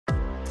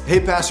Hey,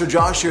 Pastor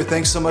Josh here.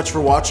 Thanks so much for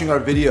watching our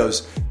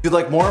videos. If you'd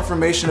like more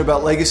information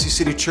about Legacy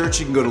City Church,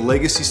 you can go to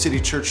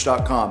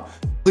legacycitychurch.com.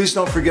 Please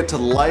don't forget to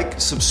like,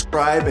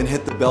 subscribe, and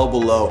hit the bell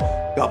below.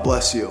 God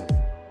bless you.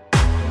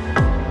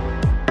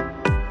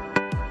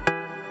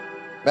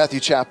 Matthew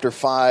chapter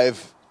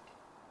 5,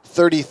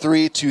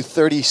 33 to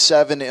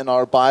 37 in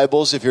our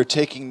Bibles. If you're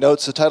taking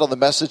notes, the title of the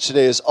message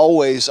today is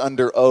Always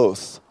Under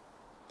Oath.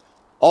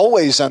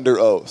 Always Under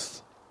Oath.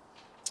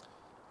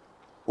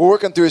 We're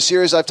working through a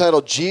series I've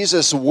titled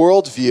Jesus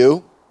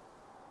Worldview.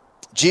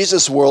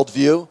 Jesus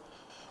Worldview,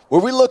 where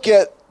we look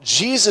at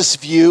Jesus'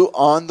 view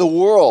on the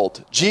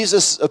world,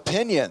 Jesus'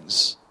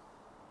 opinions.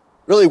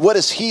 Really, what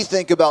does he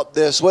think about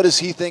this? What does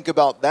he think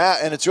about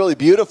that? And it's really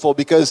beautiful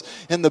because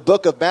in the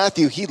book of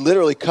Matthew, he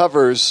literally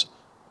covers,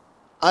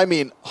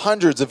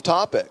 hundreds of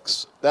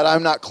topics that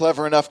I'm not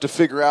clever enough to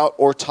figure out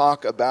or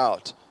talk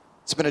about.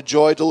 It's been a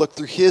joy to look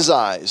through his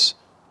eyes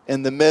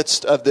in the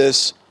midst of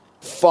this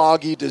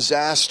foggy,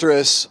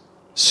 disastrous,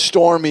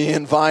 stormy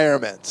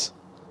environment.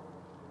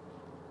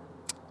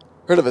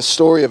 Heard of a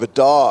story of a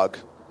dog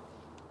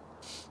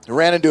who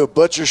ran into a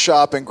butcher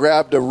shop and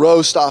grabbed a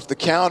roast off the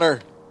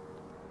counter.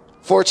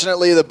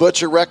 Fortunately, the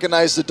butcher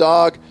recognized the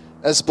dog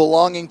as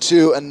belonging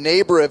to a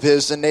neighbor of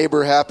his. The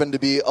neighbor happened to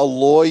be a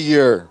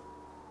lawyer.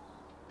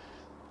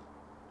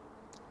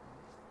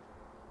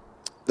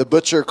 The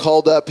butcher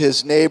called up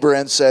his neighbor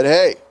and said,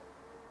 "Hey,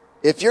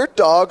 if your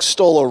dog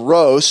stole a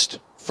roast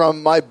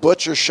from my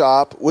butcher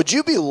shop, would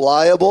you be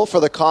liable for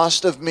the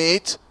cost of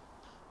meat?"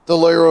 The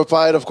lawyer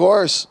replied, "Of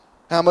course.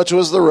 How much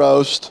was the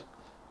roast?"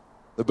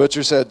 The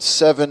butcher said,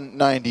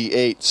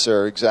 $7.98,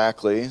 sir,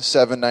 exactly.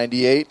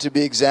 $7.98 to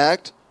be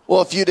exact.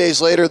 Well, a few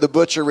days later, the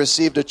butcher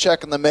received a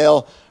check in the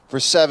mail for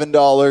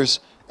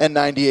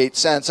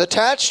 $7.98.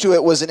 Attached to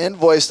it was an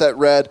invoice that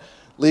read,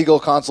 "Legal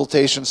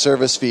consultation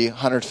service fee,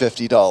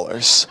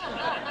 $150.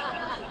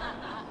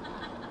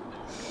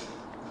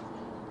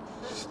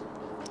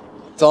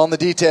 It's all in the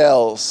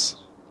details.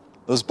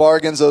 Those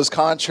bargains, those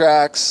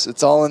contracts,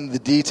 it's all in the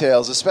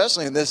details,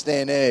 especially in this day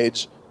and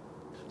age.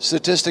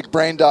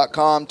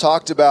 Statisticbrain.com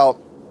talked about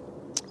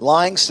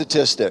lying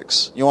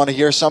statistics. You want to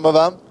hear some of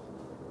them?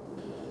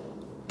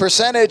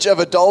 Percentage of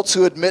adults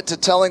who admit to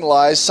telling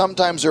lies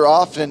sometimes or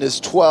often is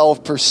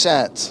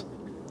 12%.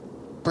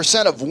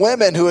 Percent of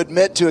women who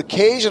admit to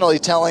occasionally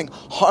telling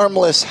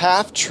harmless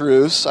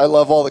half-truths, I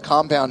love all the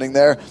compounding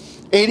there,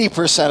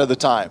 80% of the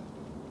time.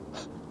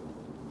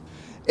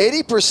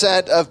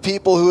 80% of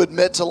people who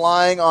admit to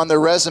lying on their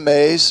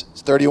resumes,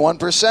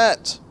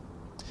 31%.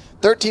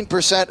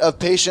 13% of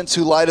patients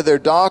who lie to their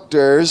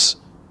doctors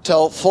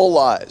tell full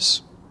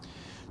lies.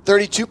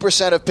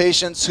 32% of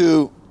patients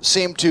who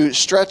seem to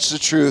stretch the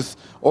truth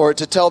or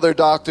to tell their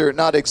doctor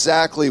not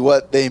exactly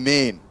what they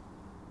mean.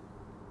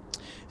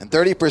 And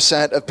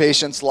 30% of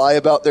patients lie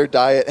about their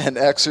diet and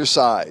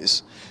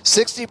exercise.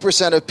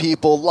 60% of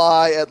people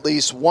lie at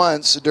least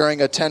once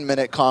during a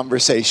 10-minute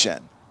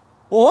conversation.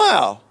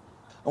 Wow.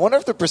 I wonder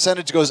if the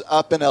percentage goes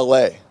up in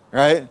LA,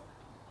 right?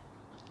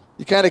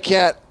 You kind of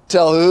can't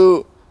tell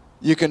who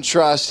you can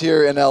trust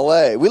here in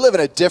LA. We live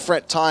in a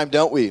different time,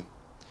 don't we?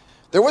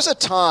 There was a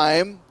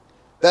time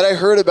that I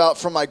heard about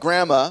from my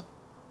grandma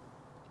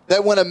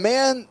that when a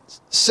man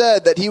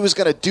said that he was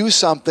going to do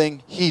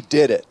something, he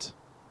did it.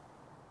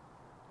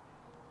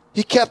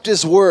 He kept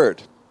his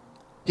word.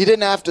 He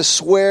didn't have to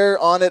swear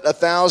on it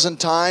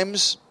 1,000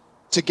 times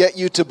to get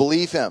you to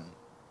believe him.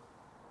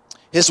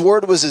 His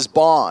word was his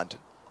bond.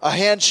 A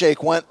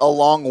handshake went a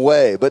long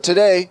way. But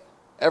today,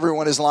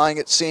 everyone is lying,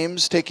 it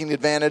seems, taking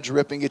advantage,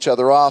 ripping each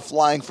other off,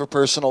 lying for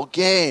personal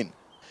gain.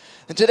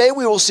 And today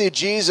we will see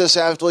Jesus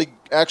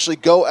actually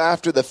go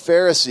after the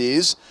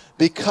Pharisees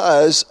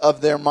because of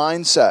their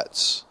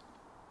mindsets.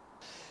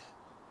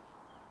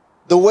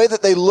 The way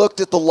that they looked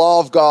at the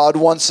law of God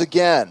once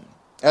again.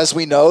 As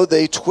we know,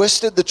 they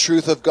twisted the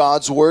truth of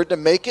God's word to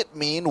make it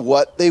mean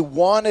what they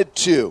wanted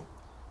to.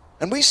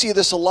 And we see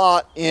this a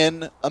lot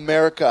in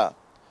America.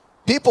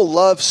 People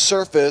love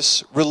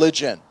surface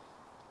religion,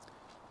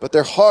 but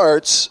their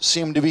hearts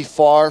seem to be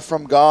far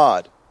from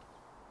God.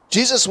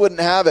 Jesus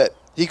wouldn't have it.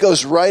 He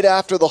goes right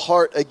after the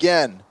heart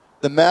again.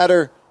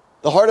 The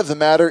heart of the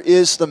matter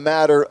is the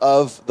matter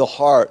of the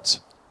heart.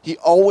 He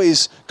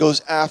always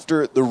goes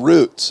after the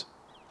root.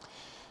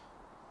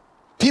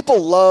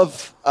 People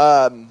love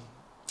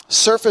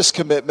surface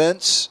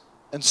commitments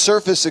and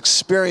surface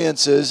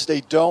experiences.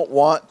 They don't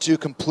want to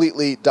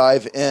completely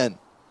dive in.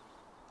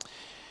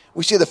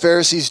 We see the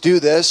Pharisees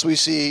do this. We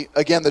see,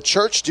 again, the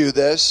church do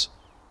this.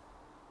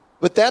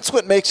 But that's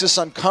what makes us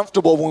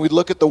uncomfortable when we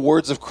look at the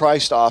words of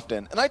Christ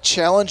often. And I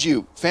challenge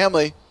you,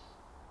 family,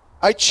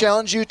 I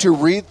challenge you to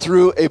read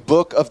through a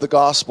book of the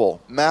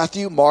gospel,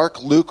 Matthew,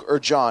 Mark, Luke, or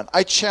John.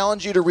 I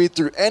challenge you to read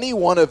through any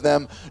one of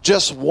them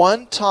just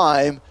one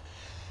time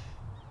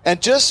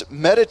and just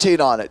meditate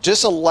on it.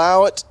 Just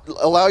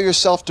allow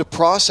yourself to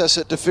process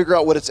it, to figure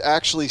out what it's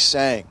actually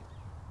saying.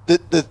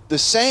 The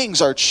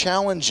sayings are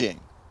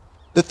challenging.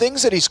 The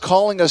things that he's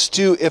calling us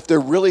to, if they're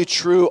really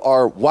true,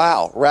 are,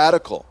 wow,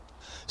 radical.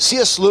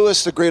 C.S.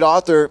 Lewis, the great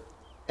author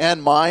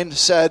and mine,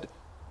 said,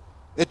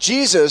 that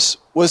Jesus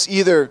was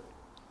either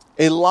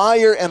a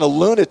liar and a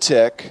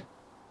lunatic,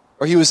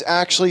 or he was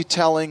actually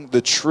telling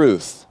the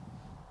truth.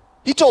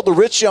 He told the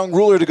rich young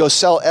ruler to go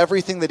sell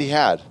everything that he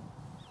had.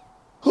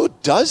 Who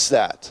does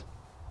that?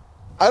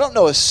 I don't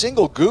know a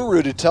single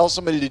guru to tell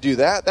somebody to do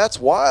that. That's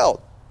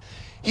wild.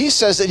 He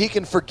says that he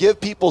can forgive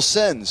people's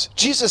sins.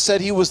 Jesus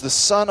said he was the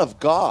Son of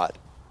God.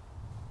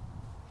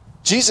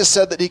 Jesus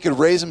said that he could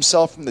raise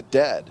himself from the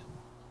dead.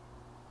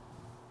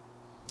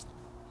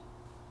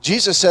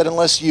 Jesus said,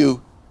 unless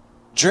you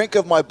drink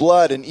of my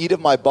blood and eat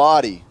of my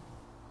body,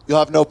 you'll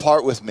have no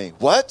part with me.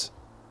 What?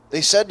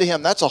 They said to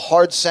him, that's a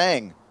hard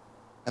saying.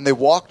 And they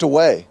walked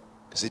away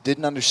because they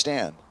didn't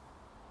understand.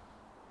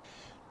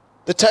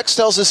 The text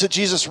tells us that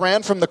Jesus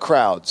ran from the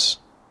crowds.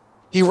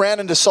 He ran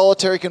into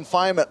solitary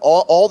confinement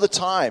all the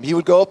time. He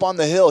would go up on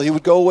the hill. He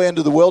would go away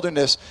into the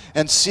wilderness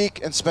and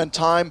seek and spend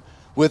time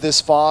with his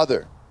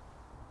Father.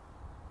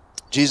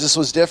 Jesus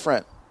was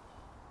different.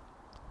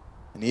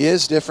 And he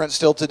is different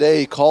still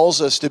today. He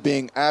calls us to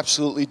being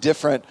absolutely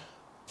different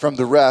from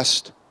the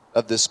rest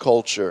of this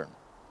culture.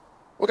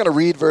 We're going to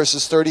read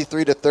verses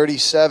 33 to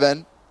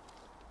 37.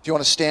 If you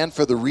want to stand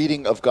for the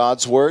reading of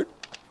God's Word.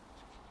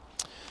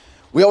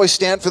 We always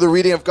stand for the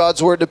reading of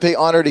God's Word to pay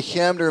honor to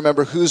Him, to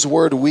remember whose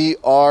Word we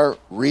are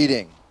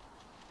reading.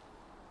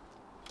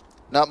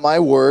 Not my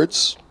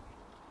words,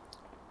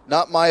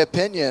 not my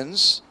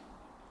opinions.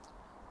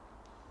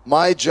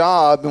 My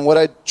job, and what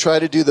I try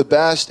to do the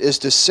best, is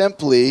to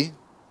simply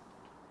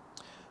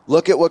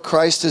look at what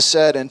Christ has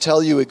said and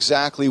tell you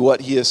exactly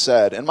what He has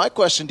said. And my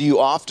question to you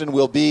often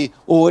will be,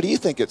 well, what do you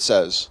think it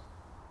says?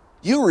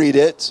 You read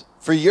it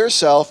for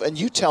yourself and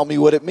you tell me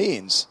what it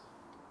means.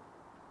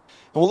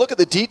 And we'll look at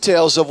the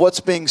details of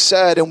what's being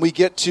said, and we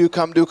get to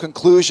come to a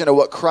conclusion of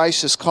what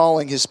Christ is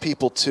calling His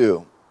people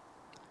to.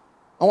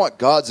 I want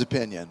God's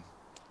opinion.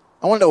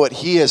 I want to know what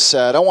He has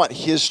said. I want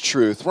His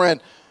truth. We're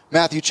in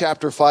Matthew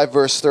chapter 5,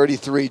 verse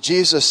 33.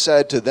 Jesus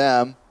said to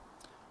them,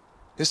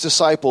 His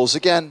disciples,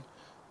 again,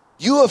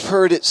 you have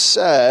heard it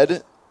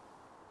said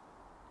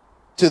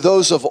to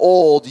those of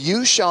old,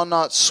 you shall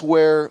not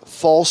swear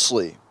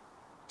falsely,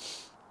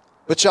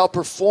 but shall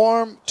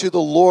perform to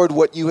the Lord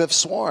what you have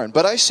sworn.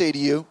 But I say to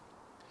you,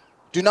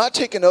 do not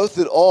take an oath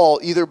at all,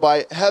 either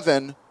by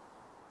heaven,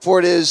 for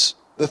it is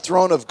the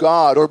throne of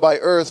God, or by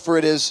earth, for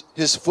it is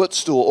His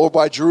footstool, or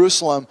by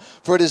Jerusalem,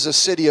 for it is the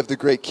city of the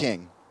great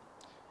King.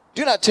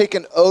 Do not take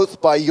an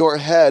oath by your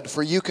head,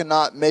 for you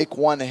cannot make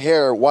one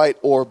hair white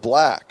or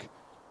black.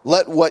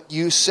 Let what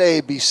you say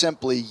be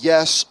simply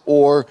yes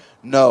or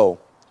no.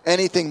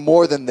 Anything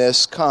more than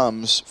this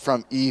comes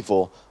from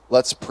evil.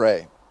 Let's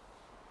pray.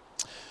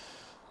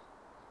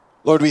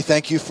 Lord, we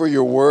thank you for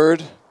your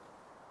word.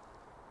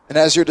 And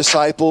as your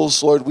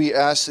disciples, Lord, we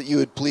ask that you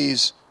would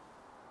please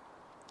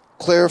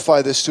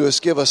clarify this to us.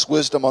 Give us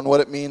wisdom on what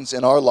it means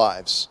in our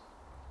lives.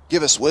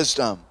 Give us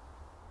wisdom.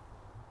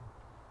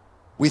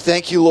 We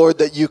thank you, Lord,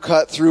 that you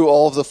cut through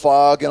all of the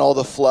fog and all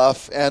the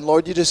fluff. And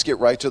Lord, you just get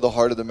right to the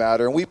heart of the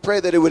matter. And we pray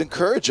that it would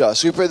encourage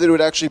us. We pray that it would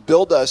actually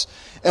build us,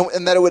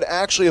 and that it would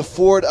actually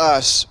afford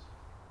us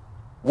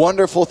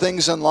wonderful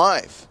things in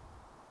life.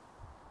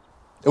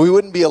 That we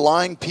wouldn't be a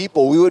lying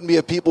people. We wouldn't be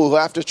a people who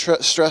have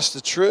to stress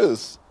the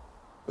truth,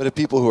 but a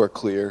people who are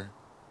clear,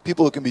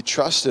 people who can be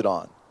trusted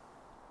on,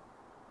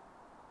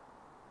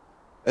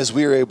 as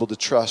we are able to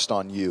trust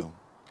on you.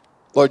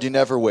 Lord, you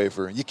never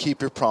waver. You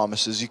keep your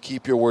promises. You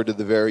keep your word to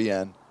the very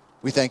end.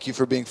 We thank you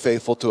for being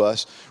faithful to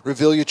us.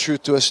 Reveal your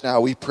truth to us now,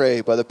 we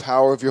pray, by the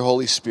power of your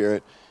Holy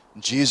Spirit.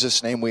 In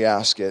Jesus' name we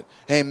ask it.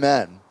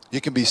 Amen.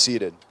 You can be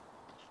seated.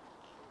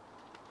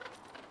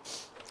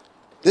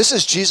 This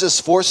is Jesus'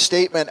 fourth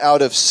statement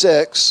out of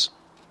 6.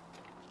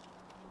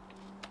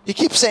 He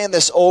keeps saying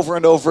this over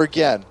and over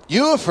again.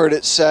 You have heard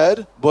it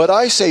said, but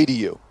I say to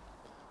you.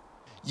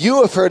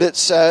 You have heard it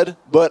said,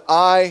 but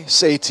I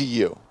say to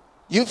you.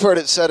 You've heard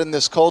it said in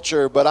this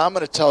culture, but I'm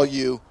going to tell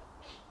you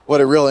what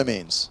it really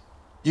means.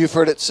 You've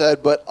heard it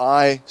said, but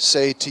I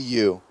say to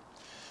you.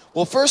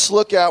 We'll first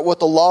look at what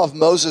the law of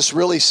Moses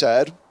really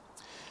said.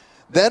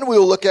 Then we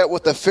will look at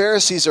what the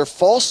Pharisees are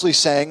falsely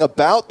saying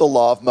about the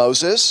law of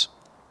Moses.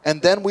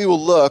 And then we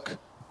will look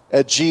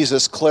at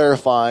Jesus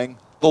clarifying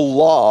the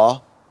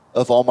law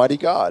of Almighty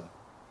God.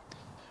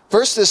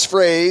 First, this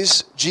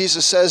phrase,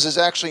 Jesus says, is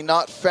actually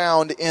not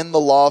found in the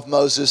law of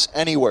Moses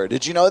anywhere.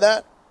 Did you know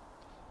that?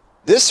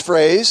 This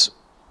phrase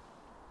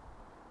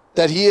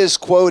that he is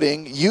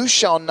quoting, you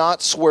shall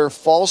not swear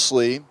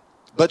falsely,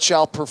 but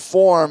shall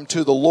perform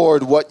to the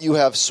Lord what you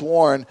have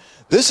sworn,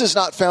 this is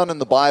not found in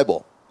the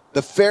Bible.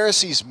 The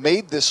Pharisees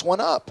made this one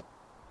up.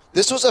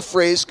 This was a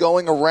phrase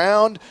going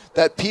around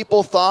that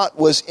people thought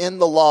was in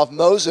the law of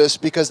Moses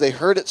because they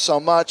heard it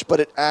so much, but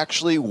it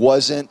actually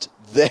wasn't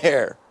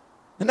there.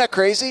 Isn't that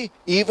crazy?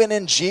 Even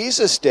in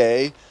Jesus'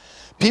 day,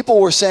 people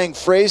were saying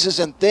phrases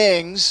and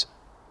things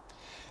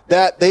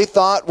that they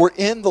thought were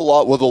in the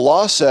law. Well, the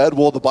law said,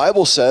 well, the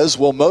Bible says,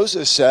 well,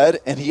 Moses said,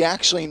 and he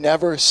actually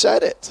never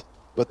said it,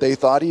 but they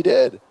thought he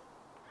did.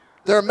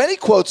 There are many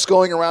quotes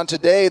going around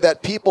today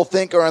that people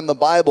think are in the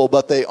Bible,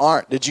 but they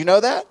aren't. Did you know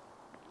that?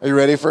 Are you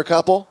ready for a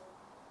couple?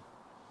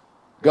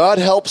 God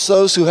helps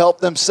those who help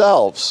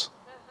themselves.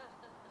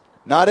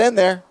 Not in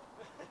there.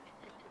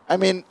 I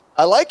mean,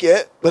 I like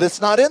it, but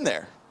it's not in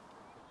there.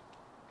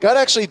 God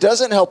actually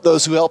doesn't help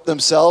those who help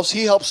themselves.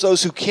 He helps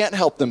those who can't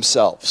help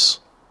themselves.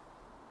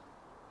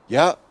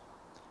 Yeah.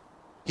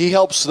 He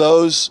helps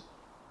those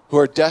who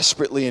are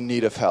desperately in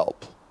need of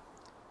help.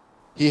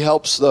 He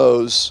helps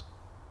those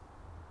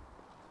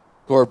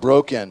who are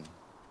broken.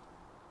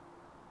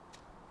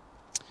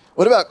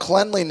 What about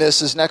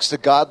cleanliness is next to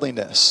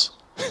godliness?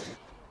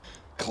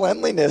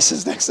 Cleanliness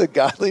is next to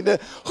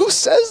godliness. Who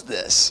says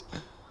this?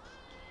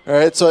 All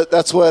right, so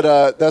that's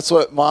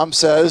what mom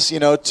says,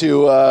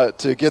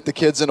 to get the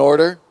kids in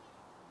order.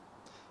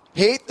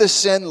 Hate the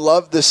sin,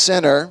 love the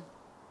sinner.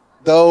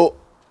 Though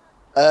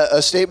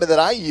a statement that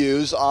I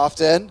use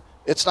often,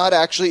 it's not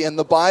actually in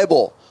the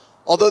Bible.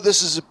 Although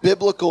this is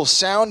biblical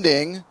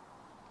sounding,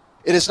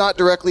 it is not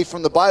directly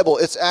from the Bible.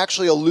 It's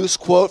actually a loose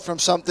quote from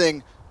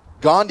something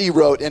Gandhi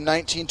wrote in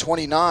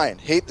 1929.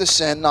 Hate the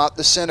sin, not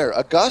the sinner.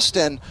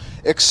 Augustine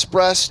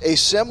expressed a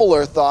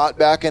similar thought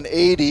back in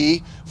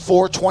AD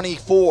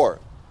 424.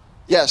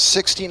 Yes,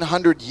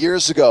 1600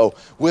 years ago,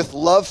 with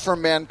love for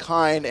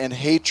mankind and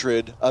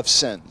hatred of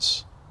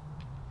sins.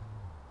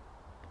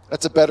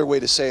 That's a better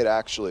way to say it,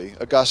 actually.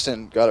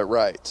 Augustine got it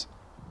right.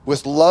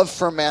 With love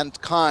for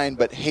mankind,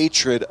 but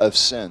hatred of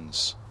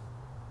sins.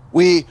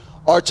 We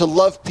are to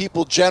love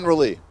people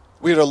generally.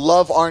 We are to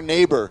love our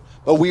neighbor,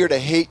 but we are to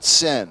hate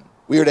sin.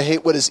 We are to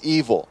hate what is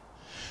evil.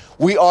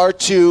 We are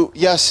to,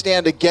 yes,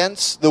 stand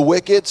against the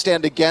wicked,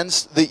 stand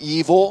against the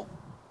evil,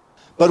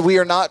 but we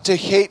are not to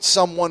hate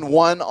someone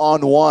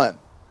one-on-one.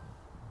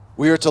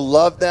 We are to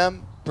love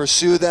them,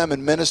 pursue them,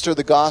 and minister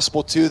the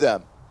gospel to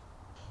them.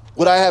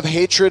 Would I have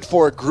hatred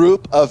for a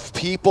group of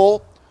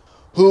people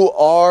who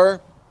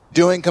are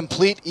doing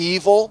complete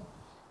evil?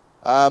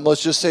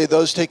 Let's just say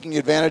those taking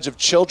advantage of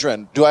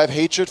children. Do I have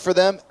hatred for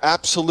them?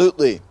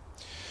 Absolutely.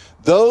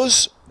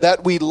 Those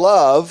that we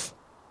love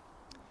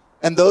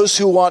and those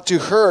who want to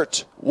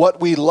hurt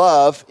what we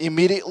love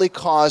immediately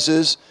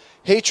causes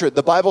hatred.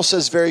 The Bible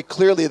says very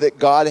clearly that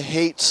God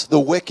hates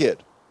the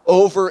wicked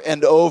over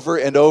and over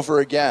and over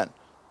again.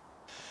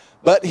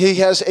 But he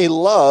has a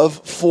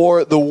love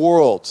for the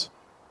world.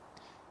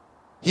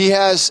 He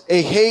has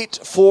a hate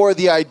for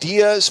the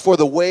ideas, for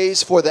the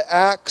ways, for the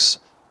acts,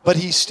 but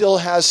he still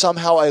has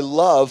somehow a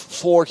love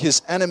for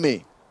his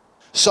enemy.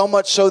 So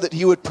much so that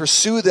he would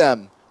pursue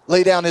them,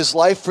 lay down his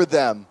life for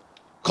them,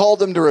 call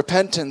them to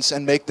repentance,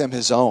 and make them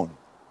his own.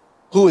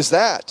 Who is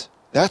that?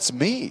 That's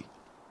me.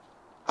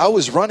 I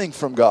was running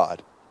from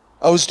God.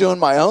 I was doing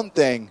my own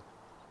thing,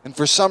 and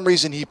for some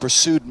reason he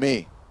pursued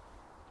me.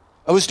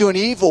 I was doing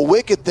evil,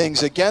 wicked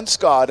things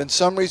against God, and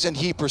some reason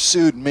he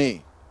pursued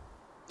me.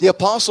 The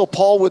Apostle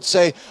Paul would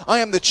say, I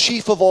am the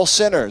chief of all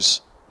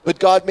sinners, but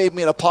God made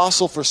me an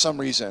apostle for some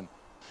reason.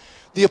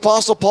 The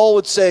Apostle Paul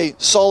would say,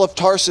 Saul of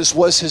Tarsus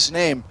was his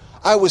name.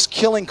 I was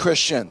killing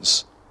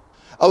Christians.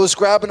 I was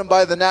grabbing him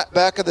by the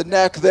back of the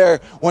neck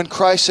there when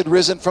Christ had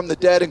risen from the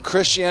dead and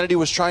Christianity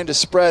was trying to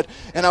spread,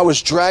 and I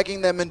was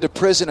dragging them into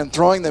prison and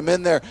throwing them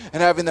in there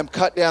and having them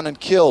cut down and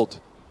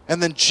killed.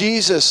 And then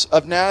Jesus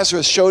of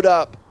Nazareth showed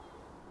up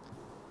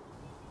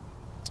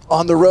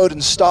on the road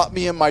and stopped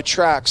me in my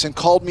tracks and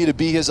called me to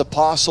be his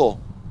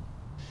apostle.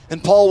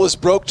 And Paul was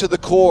broke to the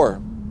core,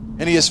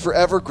 and he is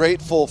forever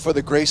grateful for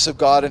the grace of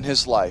God in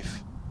his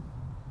life.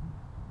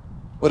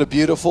 What a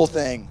beautiful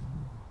thing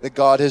that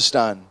God has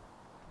done.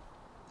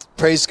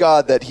 Praise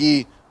God that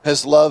he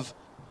has loved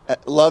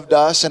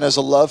us and has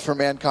a love for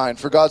mankind.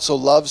 For God so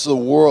loves the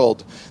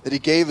world that he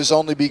gave his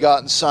only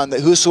begotten Son,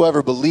 that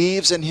whosoever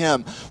believes in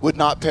him would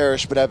not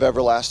perish but have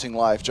everlasting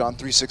life. John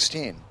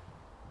 3:16.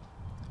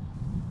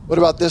 What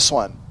about this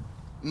one?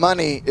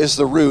 Money is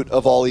the root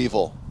of all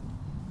evil.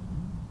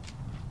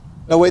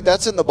 No, wait,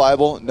 that's in the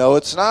Bible. No,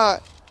 it's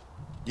not.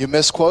 You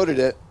misquoted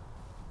it.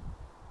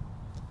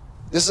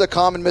 This is a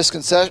common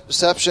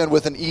misconception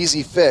with an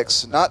easy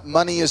fix. Not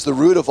money is the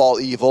root of all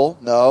evil.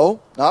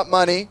 No, not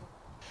money.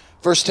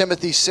 1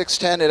 Timothy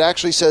 6:10, it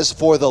actually says,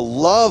 for the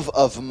love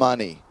of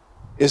money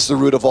is the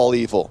root of all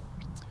evil.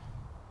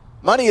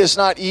 Money is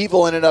not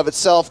evil in and of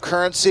itself.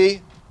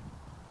 Currency,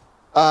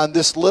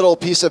 this little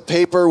piece of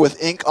paper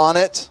with ink on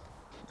it,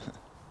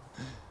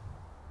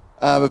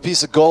 a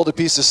piece of gold, a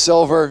piece of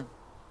silver.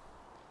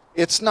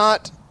 It's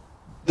not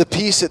the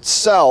piece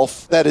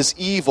itself that is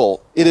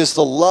evil. It is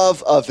the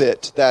love of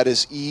it that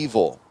is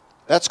evil.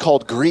 That's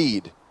called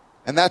greed,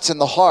 and that's in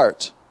the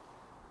heart.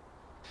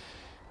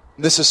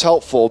 And this is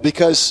helpful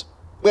because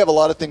we have a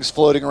lot of things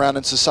floating around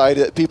in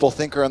society that people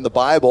think are in the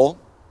Bible.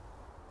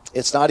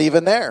 It's not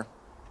even there.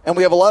 And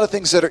we have a lot of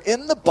things that are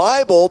in the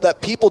Bible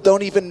that people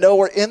don't even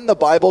know are in the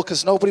Bible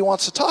because nobody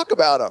wants to talk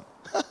about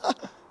them.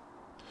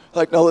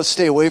 Like, no, let's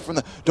stay away from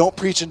don't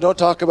preach and don't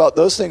talk about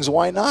those things.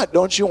 Why not?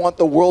 Don't you want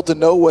the world to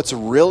know what's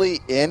really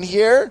in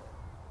here?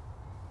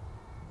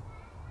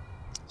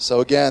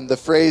 So again, the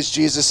phrase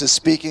Jesus is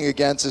speaking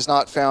against is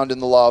not found in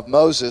the law of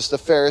Moses. The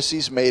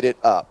Pharisees made it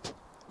up.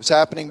 It was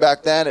happening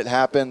back then. It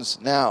happens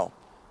now.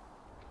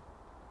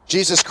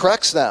 Jesus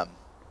corrects them.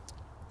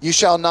 You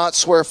shall not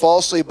swear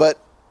falsely,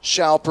 but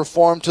shall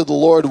perform to the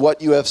Lord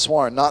what you have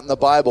sworn. Not in the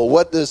Bible.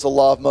 What does the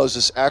law of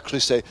Moses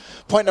actually say?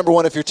 Point number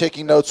one, if you're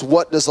taking notes,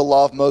 what does the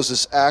law of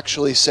Moses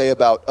actually say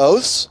about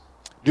oaths?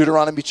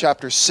 Deuteronomy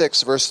chapter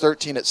 6, verse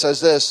 13, it says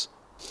this,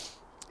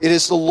 It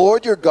is the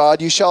Lord your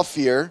God you shall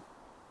fear,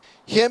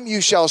 him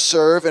you shall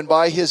serve, and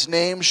by his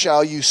name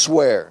shall you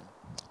swear.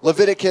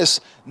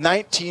 Leviticus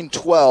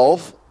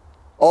 19:12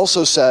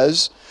 also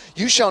says,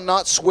 You shall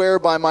not swear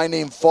by my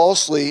name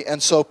falsely,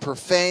 and so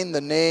profane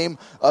the name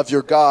of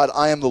your God.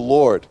 I am the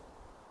Lord.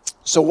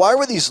 So why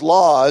were these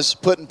laws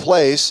put in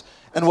place,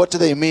 and what do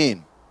they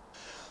mean?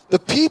 The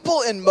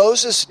people in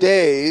Moses'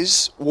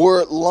 days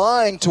were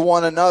lying to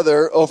one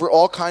another over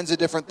all kinds of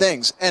different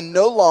things, and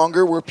no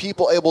longer were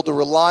people able to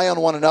rely on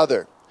one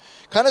another.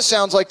 Kind of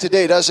sounds like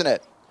today, doesn't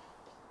it?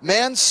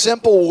 Man's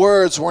simple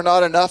words were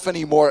not enough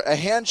anymore. A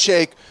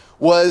handshake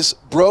is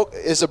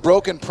a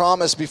broken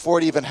promise before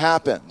it even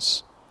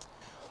happens.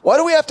 Why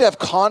do we have to have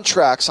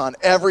contracts on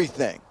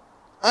everything?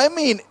 I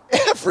mean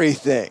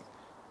everything.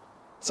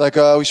 It's like,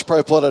 we should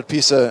probably pull out a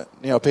piece of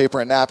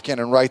paper and napkin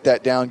and write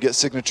that down, get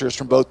signatures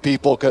from both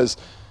people, because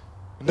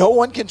no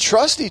one can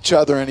trust each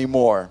other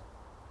anymore.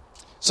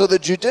 So the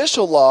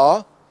judicial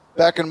law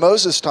back in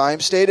Moses' time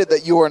stated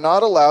that you are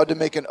not allowed to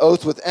make an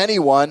oath with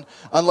anyone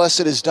unless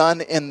it is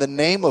done in the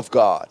name of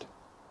God.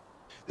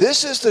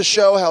 This is to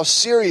show how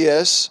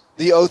serious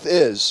the oath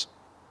is.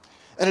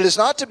 And it is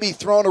not to be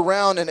thrown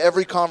around in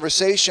every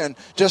conversation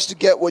just to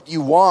get what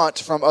you want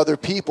from other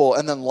people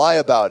and then lie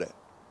about it.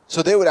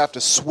 So they would have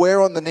to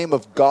swear on the name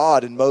of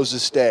God in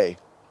Moses' day.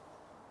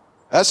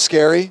 That's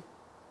scary.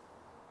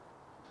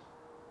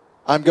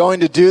 I'm going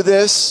to do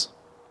this,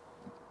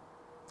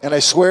 and I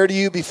swear to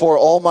you before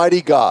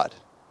Almighty God.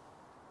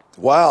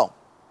 Wow.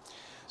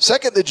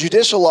 Second, the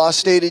judicial law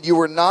stated you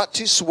were not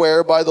to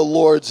swear by the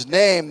Lord's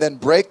name, then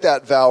break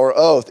that vow or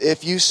oath.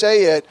 If you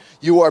say it,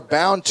 you are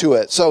bound to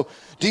it. So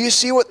do you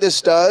see what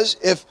this does?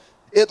 If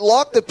it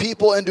locked the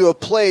people into a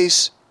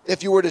place,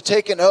 if you were to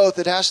take an oath,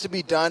 it has to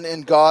be done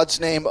in God's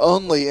name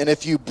only. And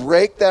if you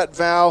break that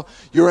vow,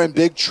 you're in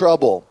big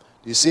trouble.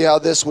 Do you see how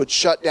this would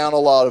shut down a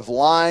lot of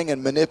lying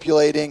and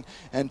manipulating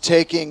and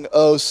taking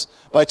oaths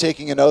by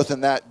taking an oath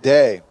in that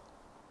day?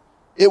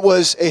 It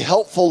was a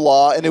helpful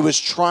law, and it was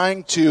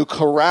trying to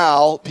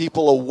corral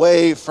people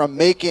away from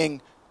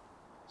making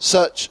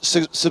such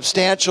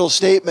substantial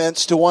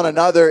statements to one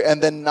another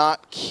and then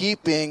not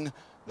keeping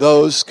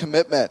those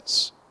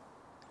commitments.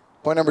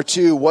 Point number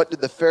two, what did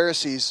the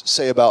Pharisees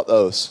say about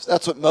oaths?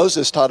 That's what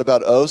Moses taught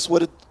about oaths. What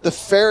did the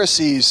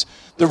Pharisees,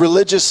 the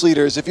religious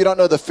leaders, if you don't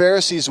know, the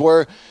Pharisees they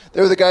were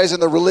the guys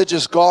in the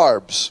religious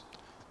garbs.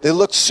 They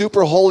looked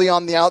super holy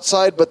on the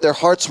outside, but their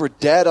hearts were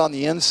dead on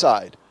the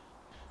inside.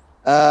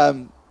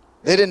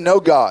 They didn't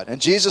know God,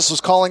 and Jesus was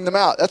calling them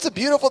out. That's a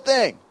beautiful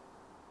thing.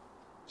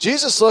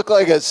 Jesus looked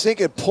like a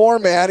stinking poor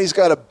man. He's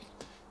got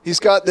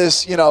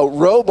this,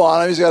 robe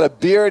on him. He's got a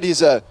beard.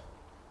 He's a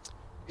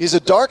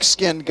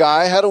dark-skinned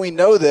guy. How do we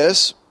know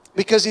this?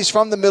 Because he's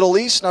from the Middle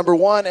East, number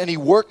one, and he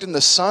worked in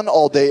the sun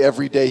all day,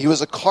 every day. He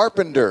was a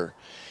carpenter.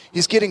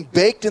 He's getting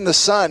baked in the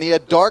sun. He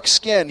had dark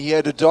skin. He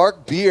had a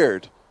dark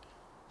beard.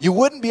 You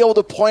wouldn't be able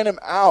to point him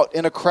out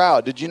in a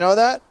crowd. Did you know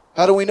that?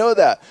 How do we know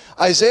that?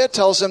 Isaiah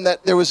tells him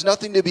that there was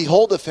nothing to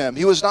behold of him.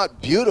 He was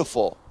not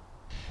beautiful.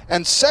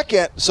 And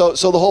second, so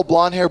the whole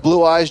blonde hair,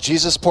 blue eyes,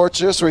 Jesus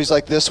portrait where he's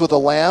like this with a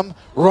lamb,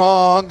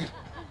 wrong.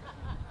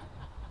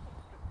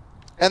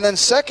 And then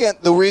second,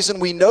 the reason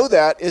we know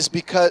that is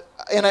because,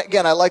 and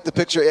again, I like the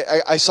picture.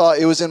 I saw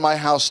it was in my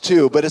house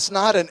too, but it's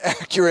not an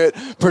accurate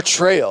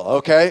portrayal,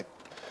 okay?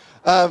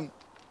 The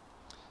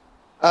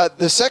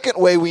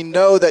second way we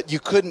know that you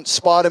couldn't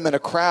spot him in a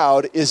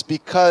crowd is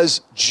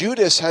because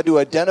Judas had to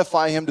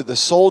identify him to the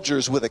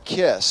soldiers with a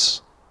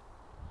kiss.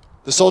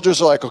 The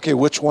soldiers are like, okay,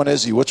 which one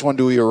is he? Which one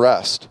do we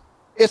arrest?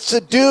 It's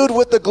the dude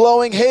with the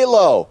glowing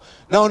halo.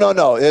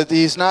 No,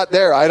 he's not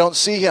there. I don't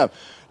see him.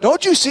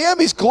 Don't you see him?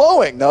 He's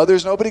glowing. No,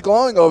 there's nobody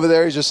glowing over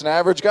there. He's just an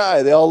average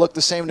guy. They all look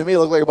the same to me. They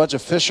look like a bunch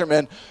of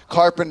fishermen,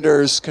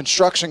 carpenters,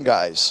 construction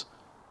guys.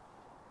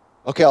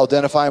 Okay, I'll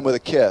identify him with a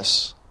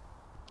kiss.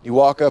 You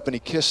walk up and he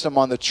kissed him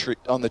on the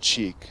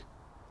cheek.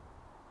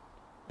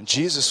 And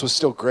Jesus was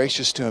still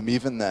gracious to him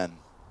even then.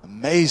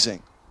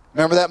 Amazing.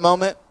 Remember that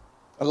moment?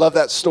 I love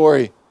that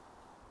story.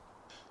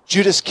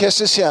 Judas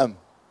kisses him.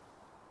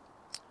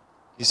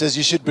 He says,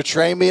 you should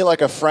betray me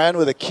like a friend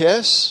with a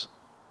kiss?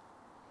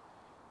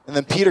 And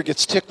then Peter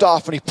gets ticked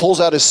off and he pulls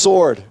out his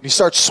sword. And he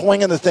starts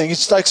swinging the thing.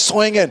 He's like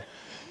swinging.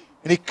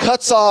 And he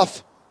cuts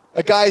off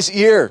a guy's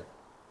ear.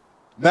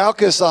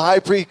 Malchus, the high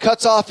priest,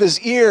 cuts off his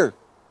ear.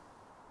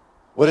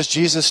 What does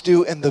Jesus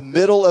do in the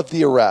middle of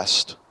the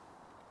arrest?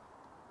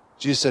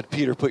 Jesus said,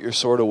 Peter, put your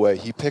sword away.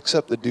 He picks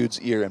up the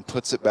dude's ear and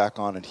puts it back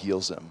on and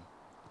heals him.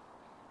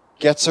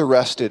 Gets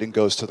arrested and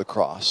goes to the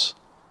cross.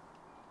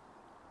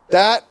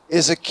 That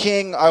is a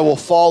king I will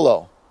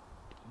follow.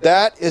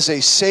 That is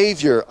a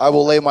Savior I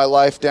will lay my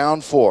life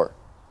down for.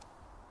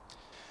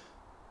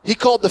 He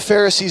called the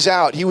Pharisees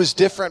out. He was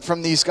different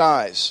from these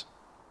guys.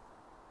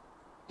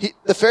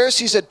 The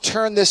Pharisees had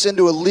turned this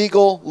into a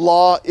legal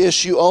law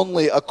issue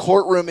only, a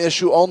courtroom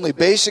issue only.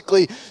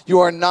 Basically, you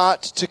are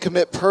not to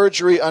commit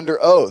perjury under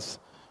oath.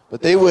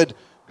 But they would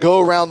go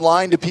around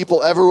lying to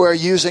people everywhere,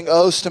 using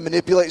oaths to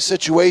manipulate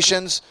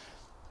situations.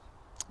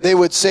 They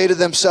would say to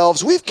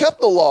themselves, we've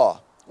kept the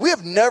law. We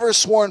have never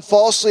sworn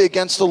falsely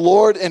against the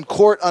Lord in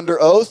court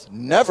under oath.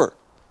 Never.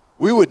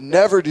 We would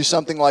never do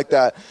something like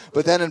that.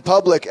 But then in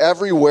public,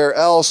 everywhere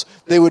else,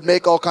 they would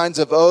make all kinds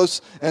of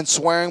oaths and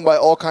swearing by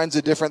all kinds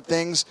of different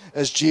things,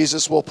 as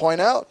Jesus will point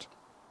out.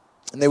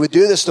 And they would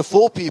do this to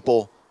fool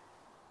people.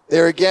 They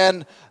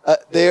again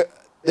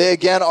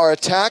are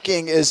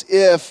attacking as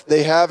if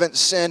they haven't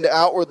sinned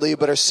outwardly,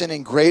 but are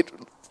sinning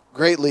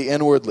greatly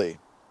inwardly.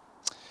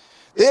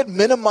 They had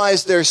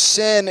minimized their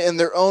sin in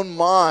their own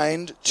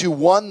mind to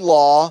one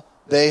law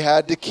they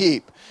had to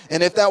keep.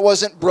 And if that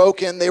wasn't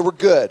broken, they were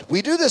good.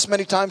 We do this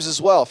many times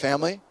as well,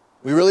 family.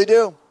 We really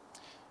do.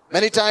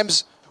 Many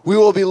times we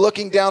will be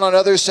looking down on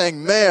others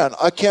saying, man,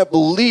 I can't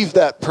believe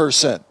that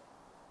person.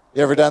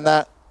 You ever done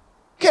that?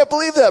 Can't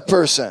believe that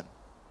person.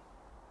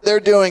 They're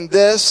doing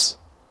this.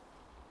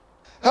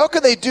 How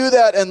can they do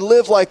that and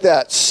live like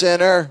that,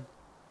 sinner?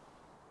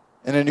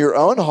 And in your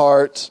own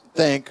heart,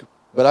 think,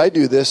 but I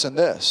do this and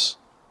this.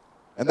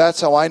 And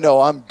that's how I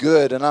know I'm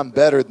good and I'm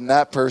better than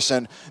that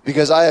person,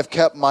 because I have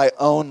kept my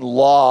own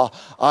law.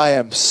 I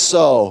am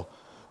so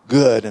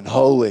good and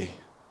holy.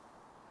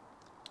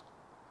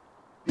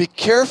 Be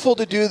careful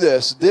to do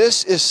this.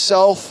 This is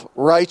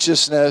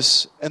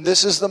self-righteousness, and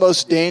this is the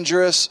most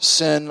dangerous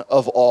sin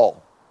of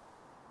all.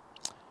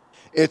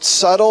 It's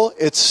subtle,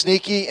 it's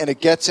sneaky, and it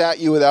gets at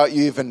you without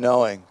you even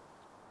knowing.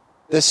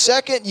 The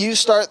second you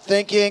start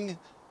thinking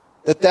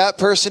that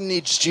person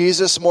needs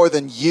Jesus more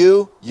than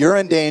you, you're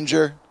in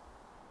danger.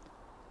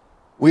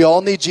 We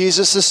all need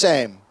Jesus the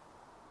same.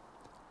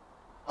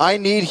 I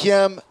need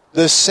him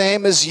the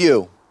same as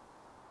you.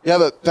 Yeah,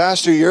 but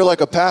pastor, you're like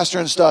a pastor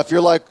and stuff.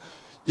 You're like,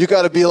 you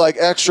got to be like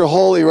extra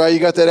holy, right? You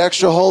got that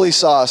extra holy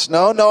sauce.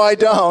 No, I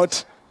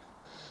don't.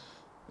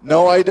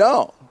 No, I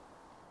don't.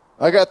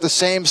 I got the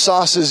same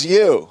sauce as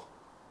you.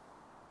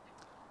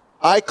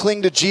 I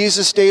cling to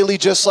Jesus daily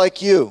just like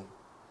you.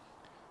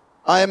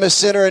 I am a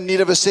sinner in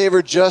need of a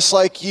Savior just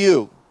like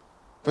you.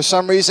 For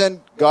some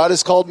reason, God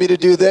has called me to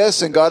do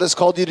this, and God has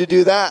called you to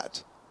do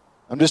that.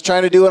 I'm just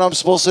trying to do what I'm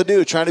supposed to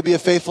do, trying to be a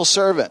faithful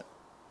servant.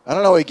 I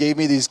don't know He gave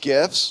me these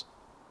gifts.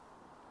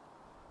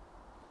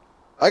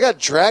 I got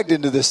dragged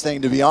into this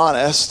thing, to be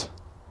honest.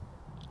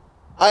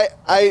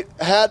 I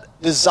had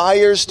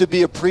desires to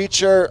be a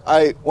preacher.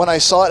 When I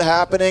saw it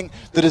happening,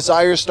 the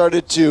desire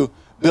started to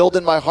build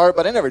in my heart,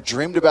 but I never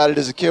dreamed about it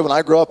as a kid. When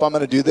I grow up, I'm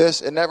going to do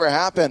this. It never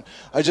happened.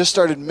 I just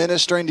started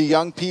ministering to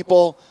young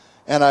people,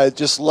 and I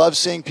just love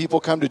seeing people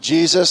come to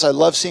Jesus. I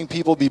love seeing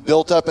people be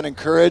built up and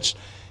encouraged.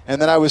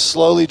 And then I was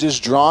slowly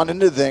just drawn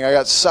into the thing. I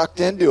got sucked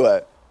into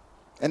it.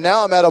 And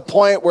now I'm at a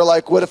point where,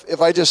 like, what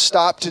if I just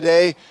stop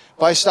today?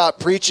 If I stop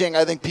preaching,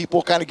 I think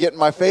people kind of get in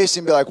my face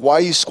and be like, why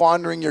are you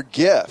squandering your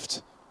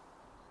gift?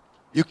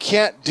 You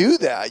can't do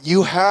that.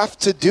 You have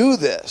to do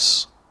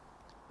this.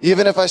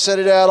 Even if I said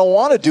today I don't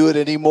want to do it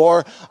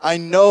anymore, I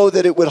know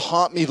that it would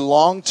haunt me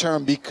long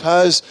term,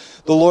 because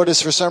the Lord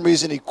has for some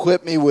reason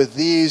equipped me with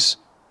these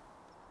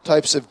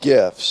types of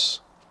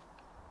gifts.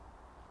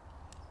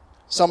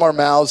 Some are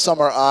mouths, some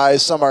are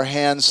eyes, some are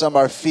hands, some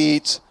are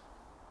feet,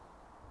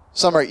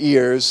 some are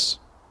ears.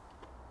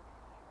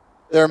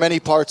 There are many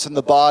parts in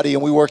the body,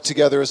 and we work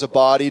together as a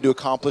body to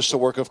accomplish the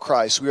work of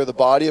Christ. We are the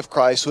body of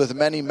Christ with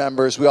many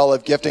members. We all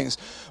have giftings.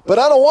 But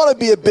I don't want to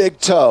be a big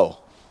toe.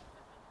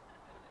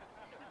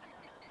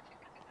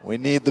 We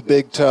need the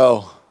big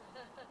toe.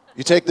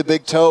 You take the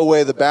big toe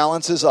away, the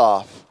balance is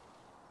off.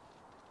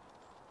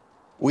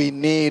 We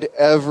need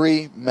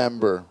every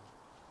member.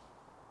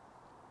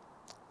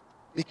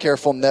 Be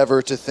careful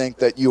never to think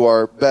that you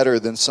are better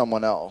than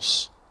someone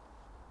else.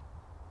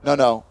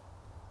 No.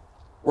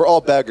 We're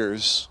all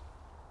beggars.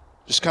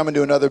 Just coming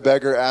to another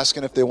beggar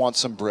asking if they want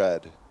some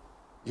bread.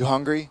 You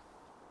hungry?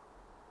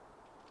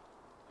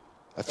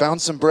 I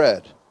found some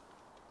bread.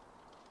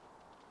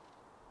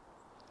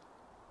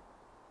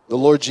 The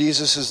Lord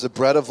Jesus is the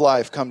bread of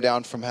life come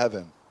down from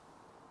heaven.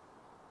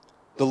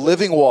 The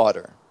living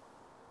water.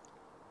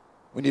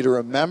 We need to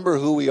remember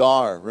who we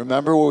are.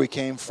 Remember where we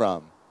came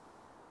from.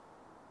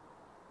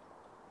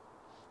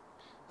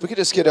 If we could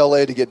just get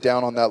LA to get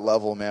down on that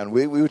level, man,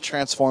 we would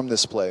transform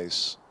this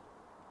place.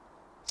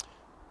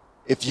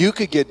 If you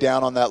could get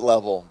down on that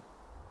level,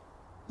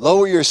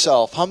 lower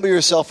yourself, humble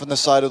yourself in the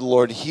sight of the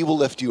Lord, He will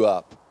lift you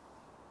up.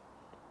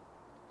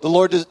 The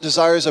Lord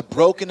desires a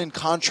broken and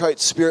contrite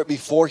spirit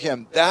before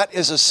Him. That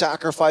is a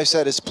sacrifice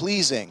that is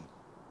pleasing.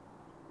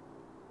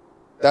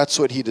 That's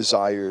what He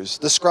desires.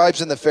 The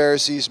scribes and the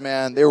Pharisees,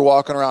 man, they were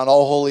walking around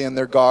all holy in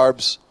their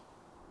garbs,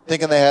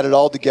 thinking they had it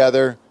all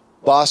together,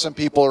 bossing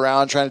people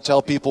around, trying to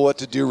tell people what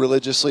to do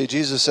religiously.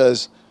 Jesus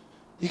says,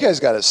 you guys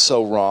got it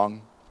so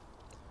wrong.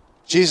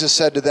 Jesus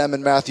said to them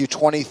in Matthew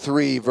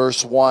 23,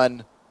 verse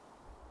 1,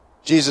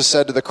 Jesus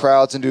said to the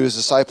crowds and to His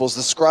disciples,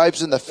 the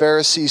scribes and the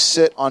Pharisees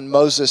sit on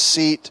Moses'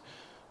 seat.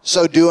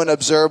 So do and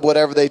observe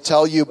whatever they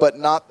tell you, but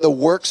not the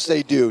works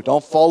they do.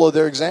 Don't follow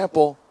their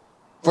example.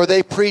 For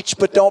they preach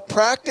but don't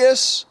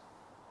practice.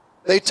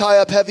 They tie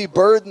up heavy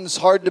burdens,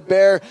 hard to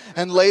bear,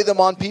 and lay them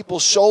on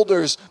people's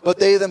shoulders, but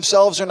they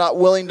themselves are not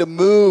willing to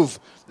move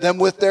them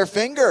with their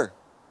finger.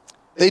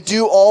 They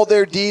do all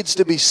their deeds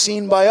to be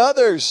seen by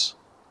others.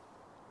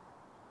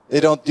 They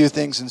don't do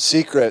things in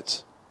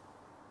secret,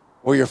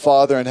 where your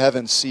Father in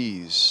heaven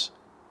sees.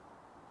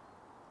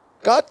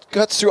 God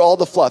cuts through all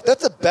the fluff.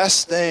 That's the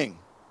best thing.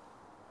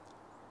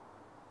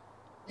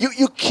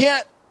 You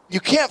can't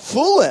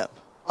fool him.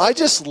 I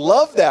just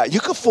love that. You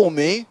can fool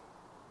me.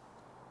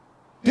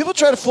 People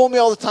try to fool me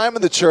all the time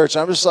in the church.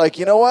 I'm just like,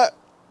 you know what?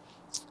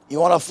 You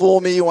want to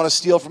fool me? You want to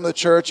steal from the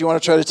church? You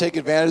want to try to take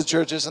advantage of the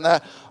church, this and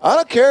that? I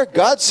don't care.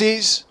 God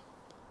sees.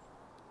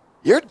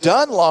 You're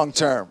done long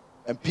term.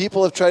 And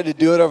people have tried to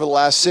do it over the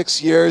last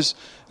 6 years,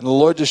 and the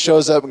Lord just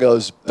shows up and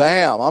goes,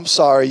 bam, I'm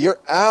sorry, you're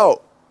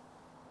out.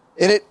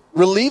 And it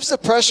relieves the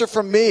pressure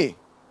from me.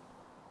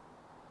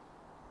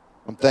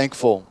 I'm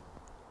thankful.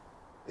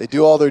 They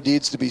do all their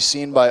deeds to be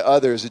seen by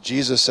others. And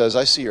Jesus says,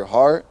 I see your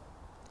heart.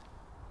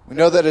 We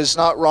know that it is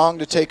not wrong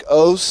to take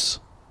oaths,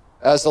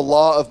 as the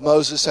law of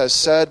Moses has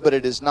said, but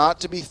it is not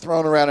to be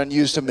thrown around and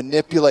used to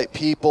manipulate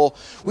people.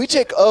 We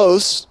take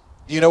oaths.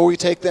 Do you know where we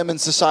take them in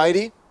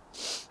society?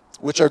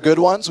 Which are good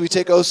ones? We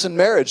take oaths in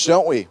marriage,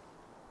 don't we?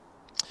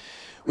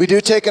 We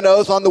do take an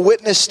oath on the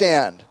witness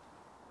stand.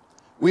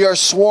 We are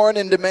sworn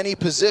into many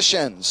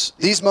positions.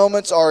 These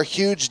moments are a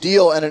huge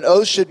deal, and an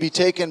oath should be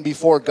taken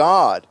before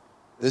God.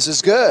 This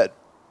is good.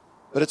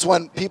 But it's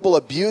when people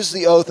abuse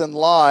the oath and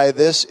lie,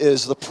 this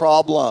is the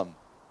problem.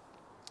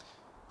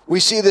 We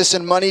see this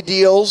in money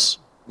deals.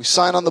 We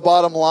sign on the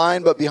bottom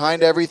line, but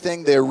behind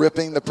everything, they're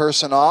ripping the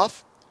person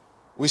off.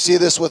 We see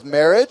this with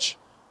marriage.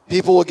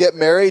 People will get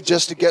married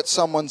just to get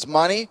someone's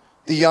money.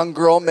 The young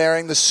girl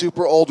marrying the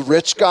super old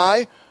rich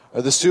guy,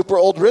 or the super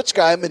old rich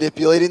guy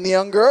manipulating the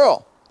young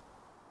girl.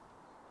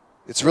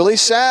 It's really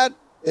sad.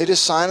 They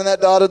just sign on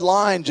that dotted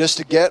line just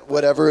to get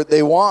whatever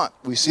they want.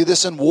 We see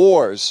this in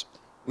wars.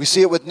 We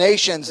see it with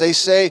nations. They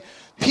say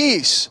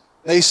peace.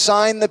 They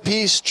sign the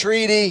peace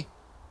treaty.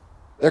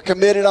 They're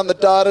committed on the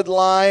dotted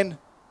line.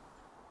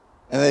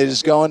 And they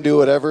just go and do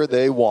whatever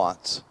they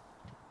want.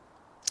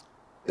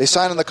 They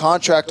sign on the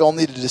contract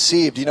only to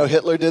deceive. Do you know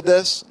Hitler did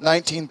this?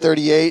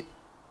 1938.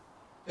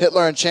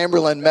 Hitler and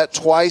Chamberlain met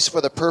twice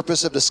for the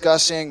purpose of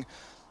discussing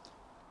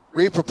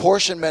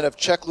reproportionment of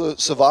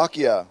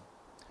Czechoslovakia,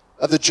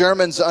 of the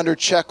Germans under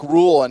Czech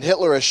rule, and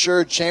Hitler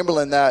assured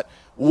Chamberlain that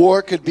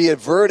war could be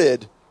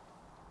averted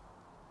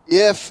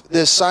if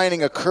this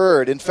signing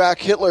occurred. In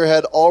fact, Hitler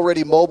had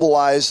already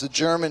mobilized the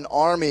German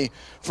army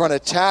for an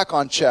attack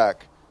on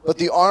Czech, but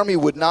the army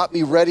would not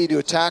be ready to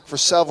attack for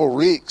several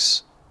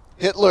weeks.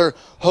 Hitler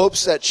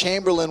hopes that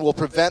Chamberlain will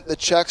prevent the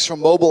Czechs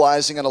from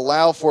mobilizing and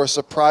allow for a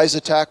surprise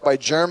attack by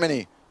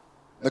Germany.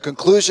 In the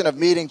conclusion of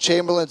meeting,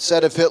 Chamberlain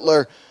said of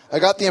Hitler, I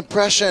got the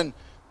impression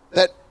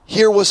that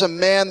here was a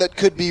man that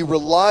could be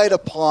relied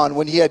upon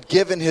when he had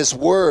given his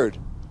word.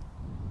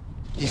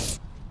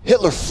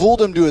 Hitler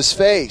fooled him to his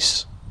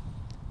face.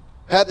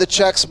 Had the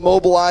Czechs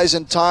mobilized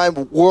in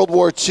time, World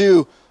War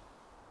II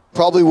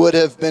probably would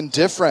have been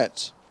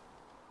different.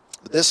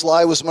 But this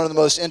lie was one of the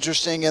most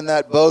interesting in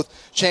that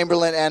both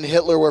Chamberlain and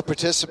Hitler were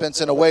participants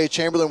in a way.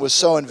 Chamberlain was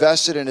so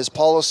invested in his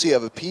policy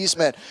of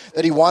appeasement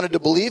that he wanted to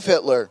believe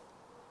Hitler.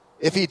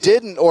 If he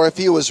didn't, or if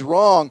he was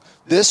wrong,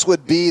 this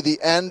would be the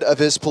end of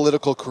his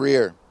political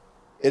career.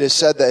 It is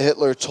said that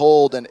Hitler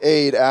told an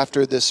aide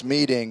after this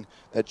meeting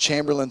that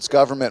Chamberlain's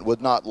government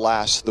would not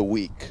last the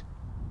week.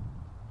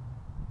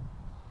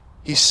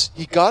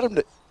 He got him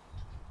to,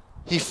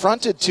 he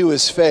fronted to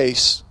his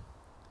face.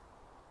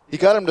 He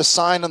got him to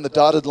sign on the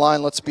dotted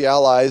line, let's be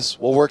allies,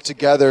 we'll work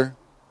together.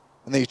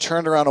 And then he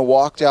turned around and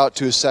walked out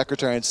to his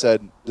secretary and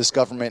said, this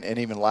government ain't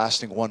even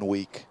lasting 1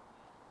 week.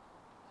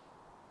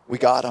 We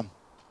got him.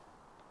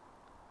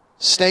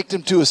 Snaked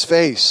him to his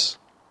face.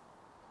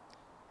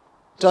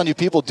 I'm telling you,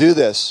 people do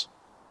this.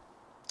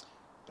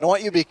 And I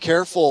want you to be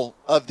careful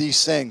of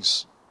these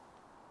things,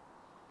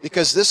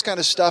 because this kind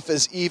of stuff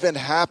is even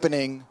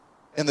happening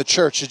in the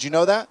church. Did you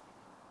know that?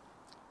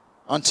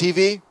 On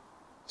TV,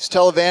 these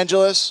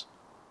televangelists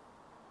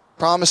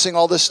promising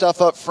all this stuff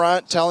up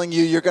front, telling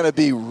you you're going to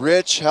be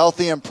rich,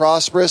 healthy, and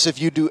prosperous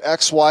if you do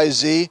X, Y,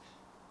 Z.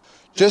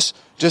 Just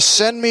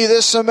send me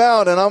this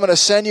amount, and I'm going to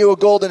send you a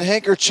golden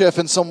handkerchief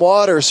and some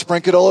water.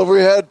 Sprinkle it all over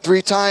your head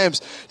 3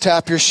 times.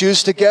 Tap your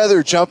shoes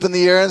together, jump in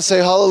the air, and say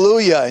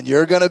hallelujah, and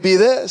you're going to be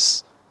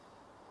this.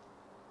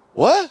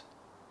 What?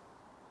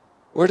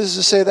 Where does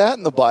it say that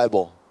in the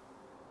Bible?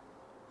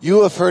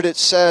 You have heard it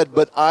said,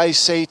 but I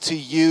say to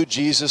you,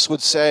 Jesus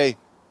would say,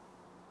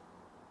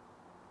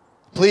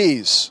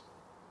 please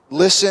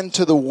listen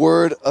to the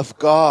word of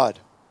God.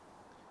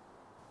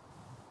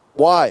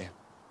 Why?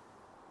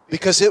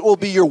 Because it will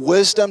be your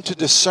wisdom to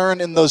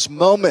discern in those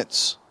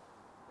moments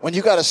when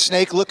you got a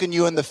snake looking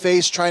you in the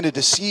face trying to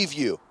deceive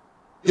you.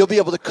 You'll be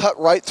able to cut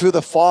right through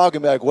the fog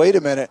and be like, wait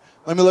a minute,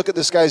 let me look at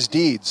this guy's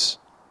deeds.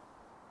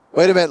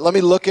 Wait a minute, let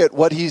me look at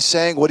what he's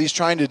saying, what he's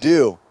trying to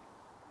do.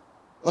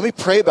 Let me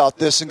pray about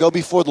this and go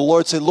before the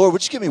Lord. Say, Lord,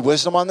 would you give me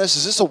wisdom on this?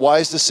 Is this a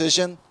wise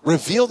decision?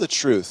 Reveal the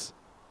truth.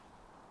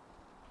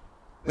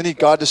 We need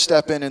God to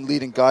step in and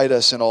lead and guide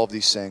us in all of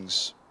these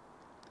things.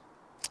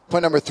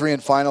 Point number 3,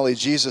 and finally,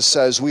 Jesus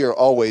says we are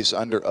always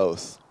under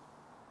oath.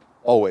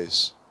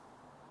 Always.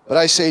 But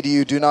I say to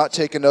you, do not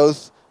take an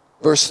oath,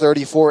 verse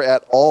 34,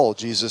 at all,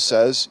 Jesus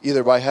says,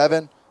 either by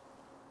heaven,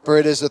 for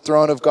it is the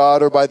throne of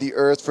God, or by the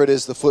earth, for it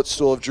is the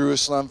footstool of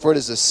Jerusalem, for it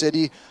is the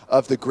city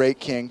of the great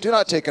King. Do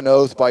not take an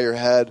oath by your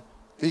head,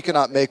 for you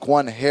cannot make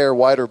one hair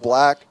white or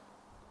black.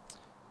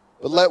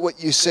 But let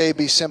what you say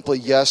be simply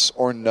yes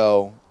or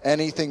no.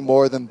 Anything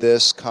more than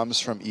this comes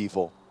from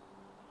evil.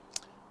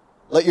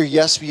 Let your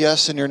yes be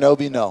yes and your no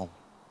be no.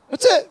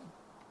 That's it.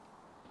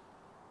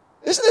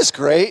 Isn't this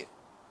great?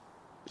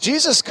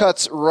 Jesus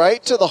cuts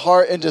right to the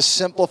heart and just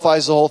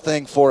simplifies the whole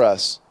thing for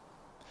us.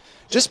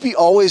 Just be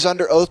always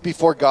under oath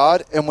before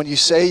God, and when you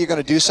say you're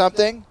going to do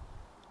something,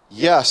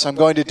 yes, I'm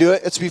going to do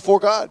it, it's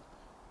before God.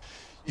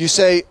 You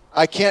say,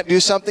 I can't do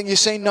something, you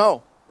say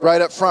no,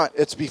 right up front,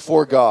 it's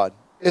before God.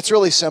 It's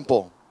really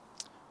simple.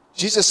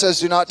 Jesus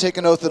says, do not take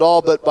an oath at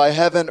all, but by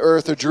heaven,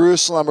 earth, or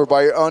Jerusalem, or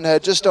by your own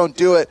head, just don't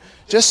do it.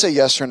 Just say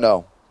yes or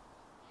no.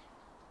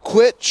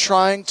 Quit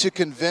trying to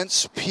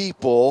convince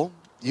people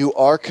you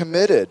are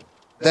committed.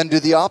 Then do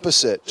the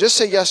opposite. Just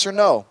say yes or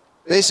no.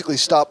 Basically,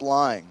 stop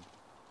lying.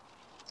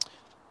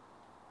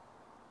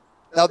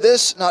 Now,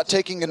 this not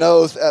taking an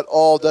oath at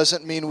all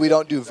doesn't mean we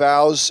don't do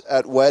vows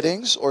at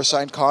weddings or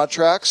sign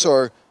contracts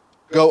or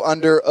go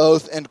under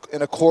oath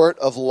in a court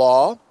of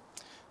law,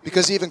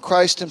 because even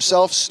Christ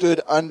himself stood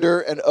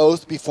under an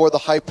oath before the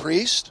high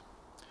priest.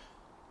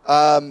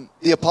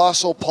 The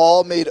Apostle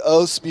Paul made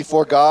oaths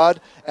before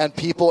God and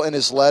people in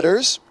his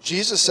letters.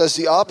 Jesus says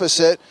the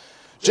opposite.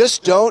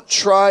 Just don't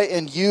try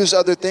and use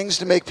other things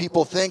to make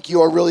people think you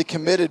are really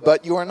committed,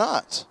 but you are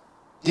not.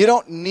 You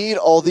don't need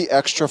all the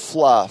extra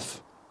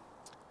fluff.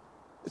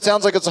 It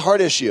sounds like it's a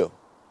heart issue.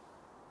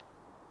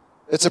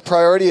 It's a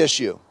priority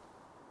issue.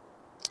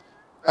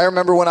 I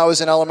remember when I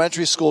was in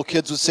elementary school,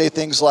 kids would say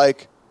things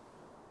like,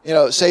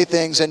 say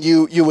things and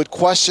you would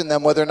question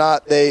them whether or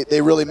not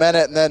they really meant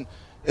it. And then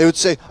they would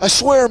say, I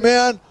swear,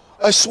 man,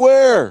 I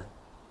swear.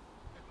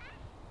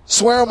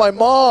 Swear on my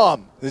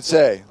mom, they'd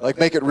say. Like,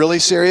 make it really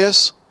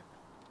serious.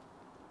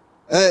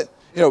 And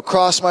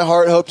cross my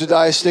heart, hope to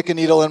die, stick a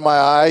needle in my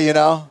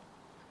eye,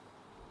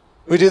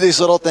 We do these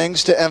little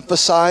things to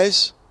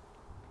emphasize.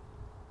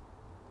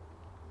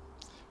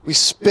 We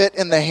spit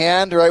in the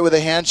hand, right, with a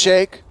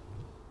handshake.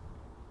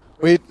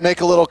 We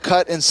make a little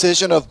cut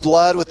incision of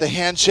blood with the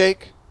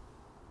handshake.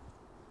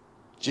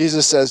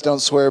 Jesus says, don't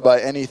swear by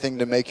anything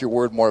to make your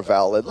word more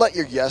valid. Let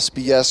your yes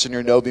be yes and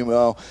your no be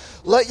no.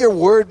 Let your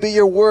word be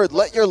your word.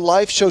 Let your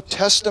life show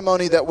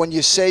testimony that when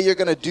you say you're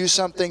going to do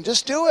something,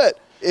 just do it.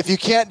 If you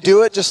can't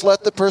do it, just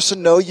let the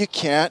person know you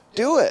can't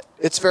do it.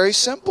 It's very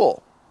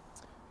simple.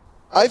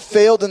 I've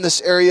failed in this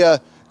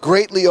area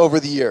greatly over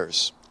the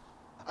years.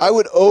 I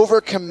would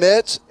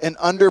overcommit and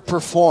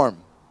underperform.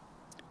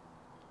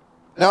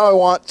 Now I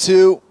want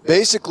to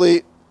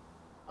basically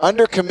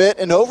undercommit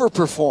and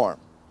overperform.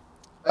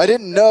 I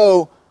didn't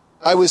know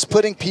I was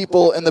putting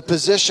people in the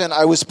position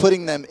I was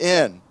putting them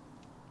in.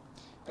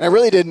 And I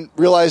really didn't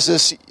realize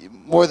this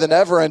more than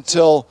ever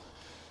until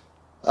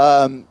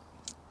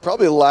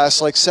probably the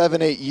last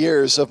 7-8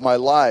 years of my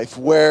life,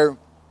 where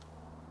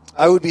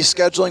I would be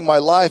scheduling my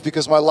life,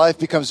 because my life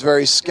becomes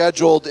very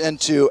scheduled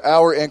into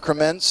hour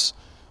increments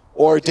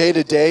or day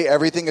to day.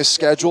 Everything is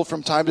scheduled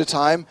from time to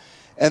time.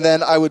 And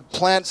then I would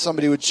plan,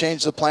 somebody would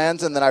change the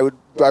plans, and then I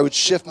would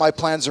shift my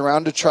plans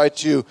around to try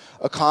to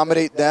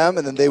accommodate them,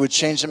 and then they would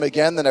change them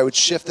again, then I would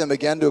shift them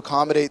again to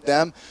accommodate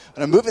them.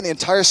 And I'm moving the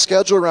entire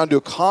schedule around to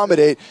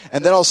accommodate,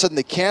 and then all of a sudden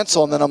they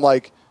cancel, and then I'm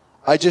like,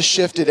 I just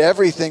shifted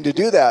everything to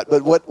do that.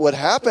 But what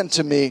happened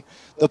to me,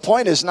 the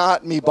point is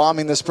not me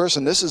bombing this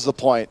person, this is the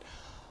point.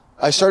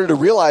 I started to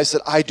realize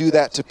that I do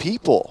that to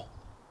people.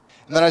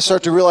 And then I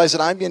start to realize that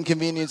I'm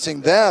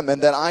inconveniencing them,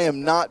 and that I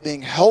am not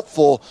being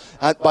helpful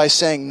by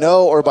saying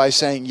no or by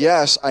saying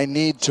yes. I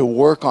need to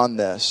work on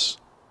this.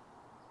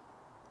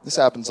 This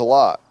happens a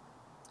lot.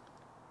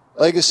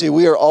 Legacy,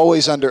 we are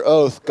always under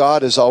oath.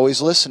 God is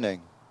always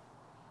listening.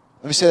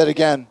 Let me say that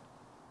again.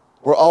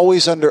 We're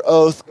always under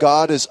oath.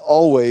 God is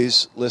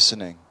always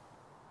listening.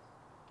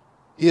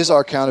 He is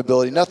our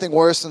accountability. Nothing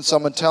worse than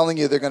someone telling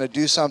you they're going to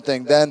do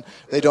something, then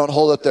they don't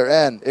hold up their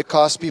end. It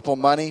costs people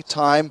money,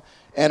 time,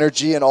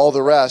 energy, and all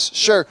the rest.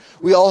 Sure,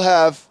 we all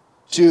have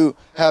to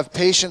have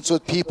patience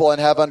with people and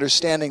have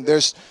understanding.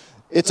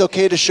 It's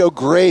okay to show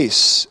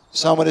grace.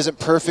 Someone isn't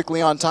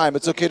perfectly on time.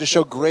 It's okay to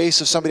show grace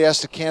if somebody has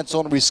to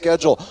cancel and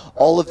reschedule.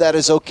 All of that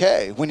is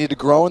okay. We need to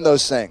grow in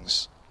those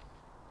things.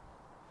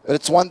 But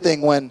it's one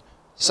thing when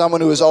someone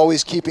who is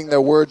always keeping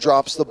their word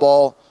drops the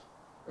ball,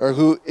 or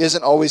who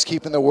isn't always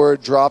keeping their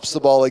word drops the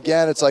ball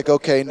again. It's like,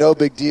 okay, no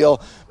big deal.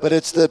 But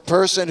it's the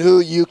person who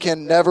you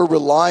can never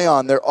rely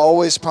on. They're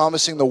always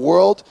promising the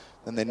world,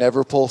 and they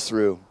never pull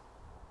through.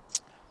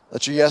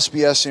 Let your yes be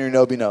yes and your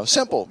no be no.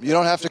 Simple. You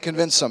don't have to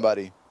convince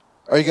somebody.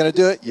 Are you going to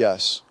do it?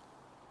 Yes.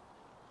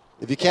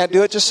 If you can't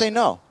do it, just say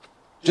no.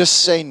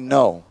 Just say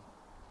no.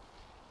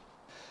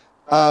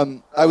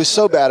 I was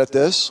so bad at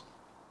this.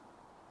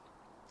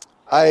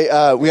 We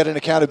had an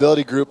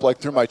accountability group like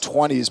through my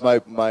 20s,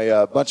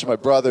 my bunch of my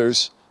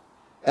brothers,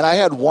 and I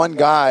had one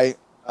guy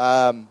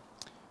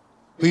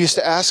who used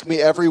to ask me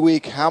every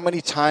week how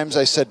many times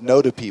I said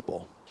no to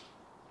people,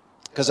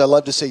 because I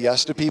love to say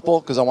yes to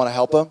people because I want to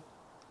help them,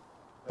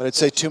 but I'd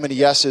say too many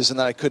yeses and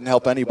then I couldn't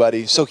help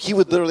anybody. So he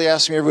would literally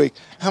ask me every week,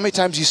 how many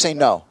times you say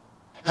no?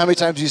 How many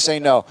times you say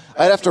no?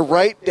 I'd have to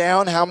write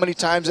down how many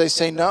times I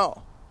say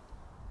no.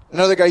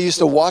 Another guy used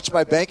to watch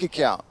my bank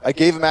account. I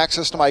gave him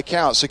access to my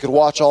account so he could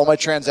watch all my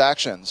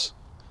transactions.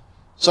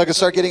 So I could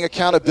start getting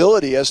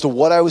accountability as to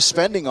what I was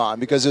spending on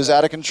because it was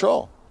out of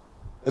control.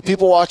 If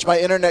people watch my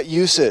internet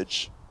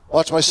usage,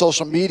 watch my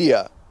social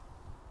media,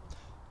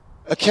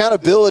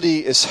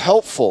 accountability is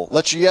helpful.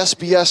 Let your yes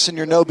be yes and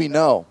your no be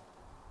no.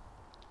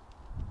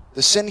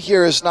 The sin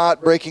here is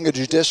not breaking a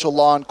judicial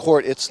law in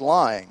court, it's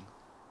lying.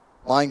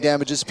 Lying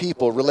damages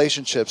people,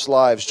 relationships,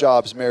 lives,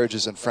 jobs,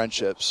 marriages, and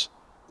friendships.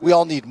 We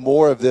all need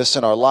more of this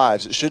in our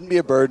lives. It shouldn't be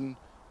a burden.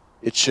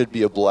 It should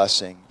be a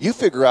blessing. You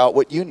figure out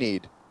what you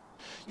need.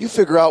 You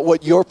figure out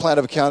what your plan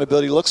of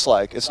accountability looks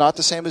like. It's not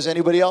the same as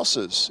anybody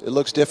else's. It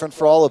looks different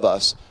for all of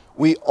us.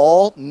 We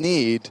all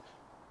need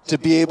to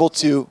be able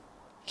to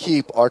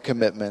keep our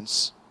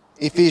commitments.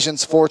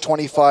 Ephesians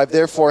 4:25,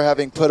 therefore,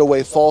 having put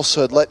away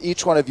falsehood, let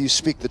each one of you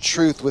speak the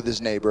truth with his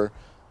neighbor,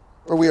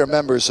 for we are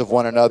members of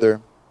one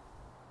another.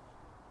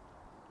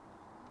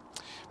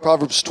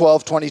 Proverbs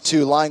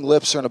 12:22, lying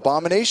lips are an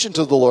abomination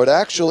to the Lord,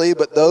 actually,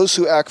 but those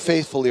who act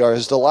faithfully are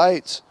his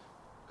delight.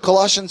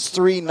 Colossians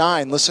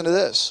 3:9, listen to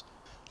this.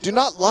 Do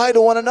not lie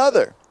to one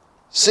another,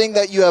 seeing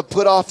that you have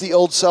put off the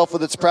old self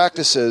with its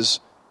practices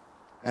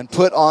and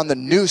put on the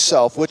new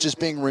self, which is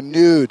being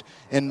renewed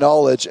in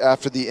knowledge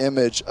after the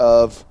image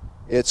of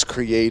its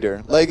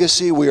creator.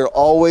 Legacy, we are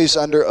always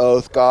under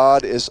oath.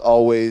 God is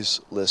always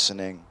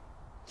listening.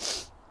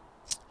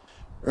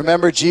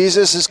 Remember,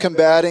 Jesus is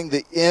combating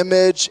the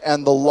image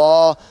and the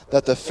law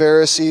that the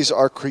Pharisees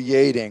are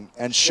creating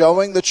and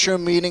showing the true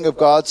meaning of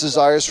God's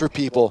desires for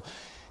people.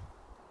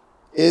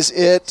 Is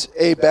it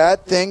a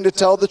bad thing to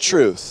tell the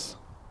truth?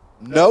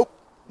 Nope,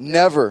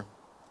 never.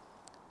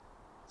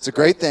 It's a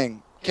great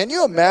thing. Can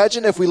you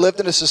imagine if we lived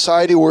in a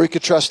society where we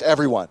could trust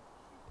everyone?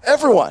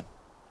 Everyone.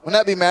 Wouldn't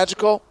that be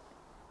magical?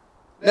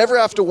 Never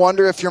have to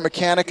wonder if your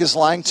mechanic is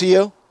lying to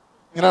you.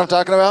 You know what I'm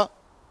talking about?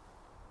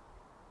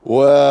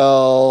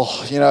 Well,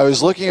 I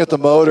was looking at the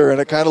motor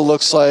and it kind of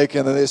looks like,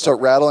 and then they start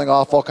rattling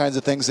off all kinds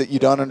of things that you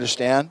don't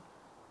understand.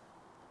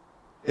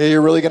 Yeah,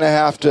 you're really going to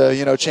have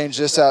to, change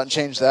this out and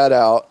change that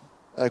out.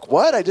 Like,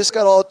 what? I just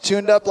got all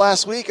tuned up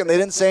last week and they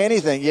didn't say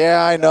anything.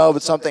 Yeah, I know,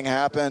 but something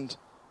happened.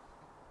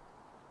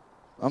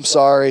 I'm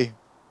sorry.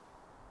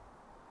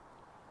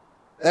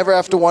 Never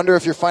have to wonder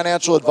if your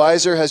financial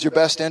advisor has your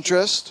best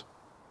interest.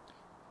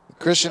 The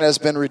Christian has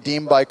been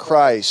redeemed by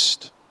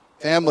Christ.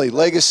 Family,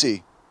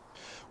 legacy.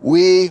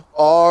 We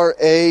are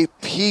a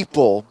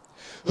people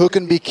who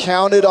can be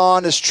counted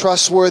on as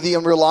trustworthy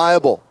and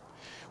reliable.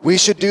 We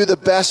should do the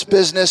best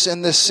business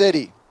in this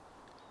city.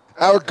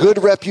 Our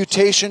good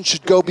reputation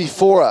should go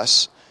before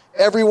us.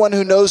 Everyone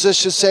who knows us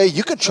should say,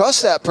 you can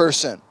trust that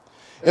person.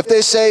 If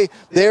they say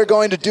they're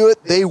going to do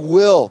it, they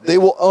will. They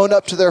will own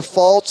up to their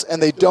faults and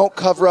they don't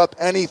cover up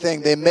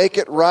anything. They make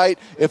it right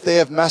if they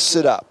have messed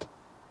it up.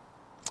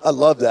 I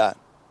love that.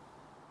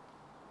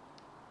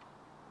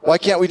 Why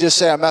can't we just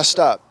say, I messed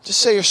up? Just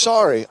say you're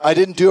sorry. I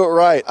didn't do it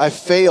right. I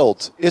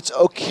failed. It's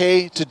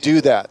okay to do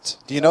that.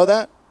 Do you know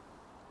that?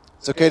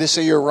 It's okay to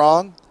say you're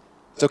wrong.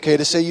 It's okay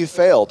to say you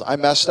failed. I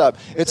messed up.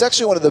 It's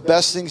actually one of the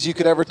best things you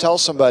could ever tell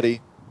somebody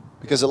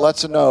because it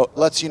lets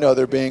you know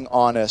they're being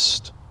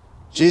honest.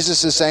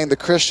 Jesus is saying the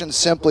Christian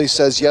simply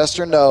says yes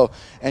or no,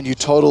 and you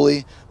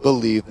totally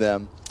believe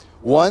them.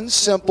 One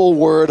simple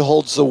word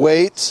holds the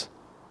weight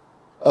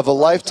of a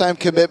lifetime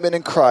commitment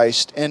in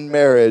Christ, in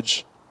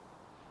marriage,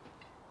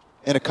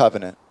 in a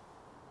covenant.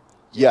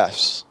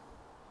 Yes.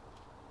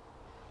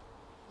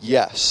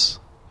 Yes.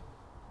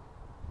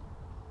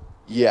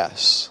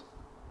 Yes.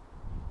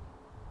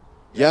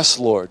 Yes,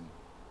 Lord.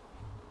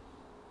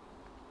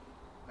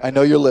 I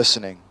know you're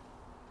listening.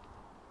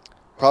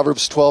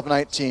 Proverbs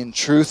 12:19,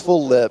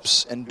 truthful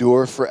lips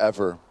endure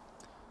forever,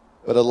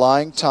 but a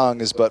lying tongue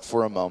is but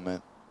for a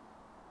moment.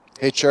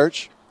 Hey,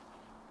 church.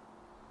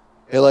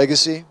 Hey,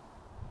 Legacy.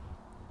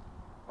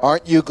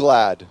 Aren't you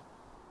glad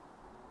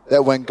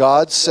that when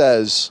God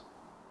says,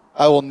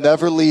 I will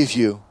never leave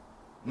you,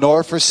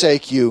 nor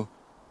forsake you,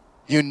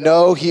 you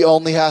know he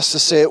only has to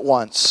say it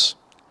once.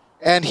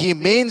 And he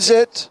means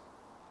it.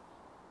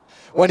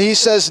 When he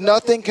says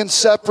nothing can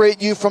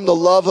separate you from the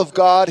love of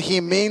God,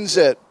 he means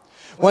it.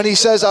 When he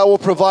says, I will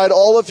provide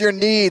all of your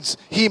needs,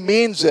 he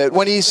means it.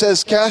 When he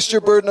says, cast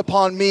your burden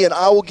upon me and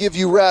I will give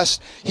you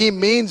rest, he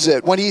means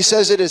it. When he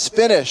says it is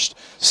finished,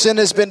 sin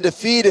has been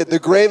defeated, the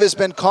grave has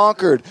been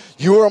conquered,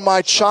 you are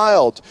my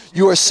child,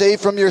 you are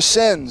saved from your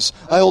sins,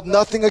 I hold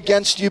nothing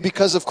against you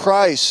because of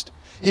Christ.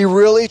 He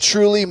really,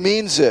 truly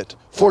means it.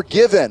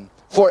 Forgiven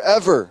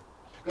forever.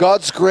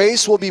 God's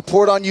grace will be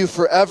poured on you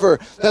forever.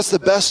 That's the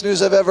best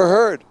news I've ever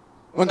heard.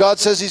 When God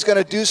says he's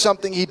going to do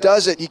something, he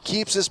does it. He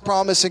keeps his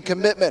promise and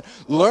commitment.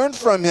 Learn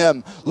from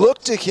him.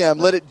 Look to him.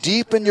 Let it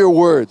deepen your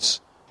words.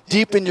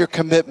 Deepen your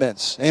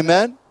commitments.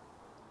 Amen?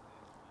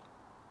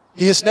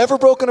 He has never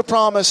broken a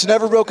promise,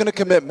 never broken a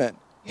commitment.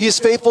 He is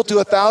faithful to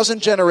 1,000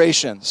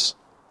 generations.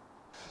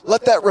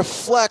 Let that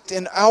reflect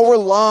in our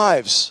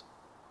lives,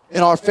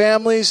 in our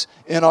families,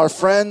 in our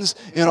friends,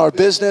 in our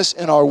business,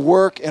 in our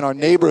work, in our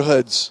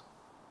neighborhoods.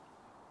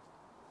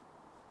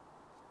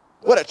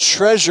 What a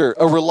treasure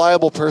a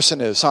reliable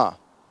person is, huh?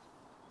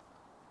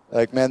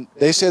 Like, man,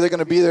 they say they're going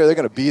to be there, they're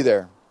going to be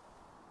there.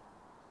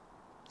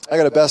 I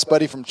got a best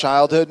buddy from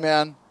childhood,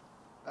 man.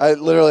 I'm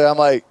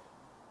like,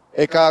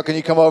 hey, Kyle, can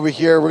you come over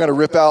here? We're going to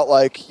rip out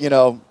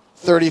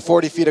 30,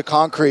 40 feet of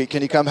concrete.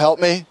 Can you come help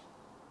me?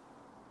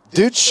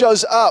 Dude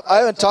shows up. I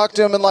haven't talked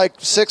to him in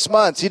 6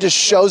 months. He just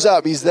shows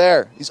up. He's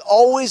there. He's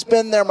always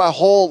been there my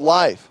whole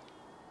life.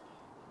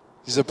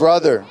 He's a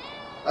brother.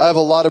 I have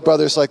a lot of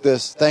brothers like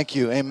this. Thank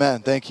you.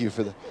 Amen. Thank you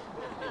for the...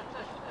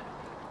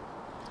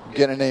 I'm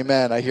getting an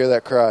amen. I hear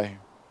that cry.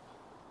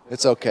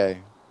 It's okay.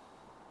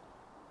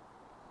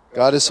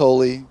 God is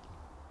holy,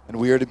 and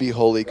we are to be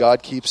holy.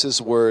 God keeps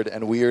his word,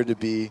 and we are to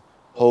be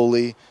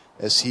holy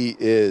as he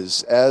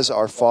is. As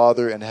our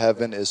Father in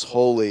heaven is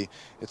holy.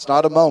 It's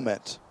not a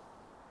moment.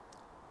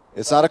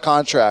 It's not a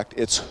contract.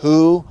 It's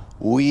who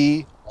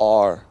we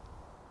are.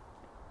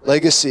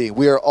 Legacy,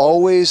 we are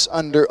always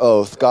under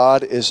oath.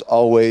 God is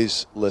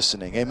always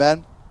listening.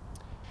 Amen?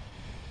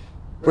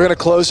 We're going to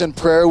close in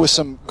prayer with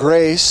some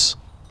grace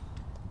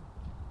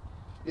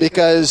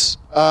because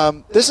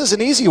this is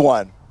an easy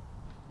one.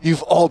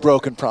 You've all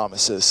broken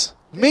promises.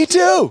 Me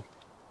too.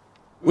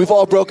 We've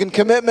all broken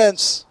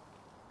commitments.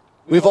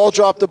 We've all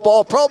dropped the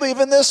ball, probably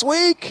even this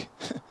week.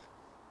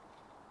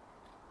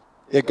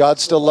 Yet God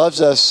still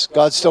loves us.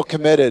 God's still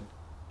committed.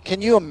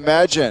 Can you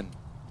imagine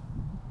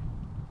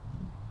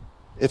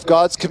if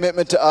God's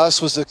commitment to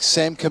us was the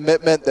same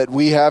commitment that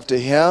we have to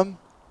him?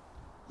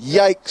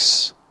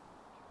 Yikes.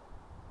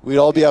 We'd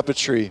all be up a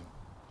tree.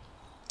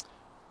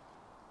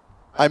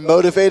 I'm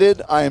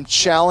motivated. I am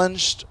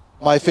challenged.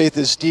 My faith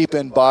is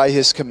deepened by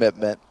his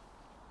commitment.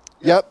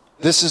 Yep,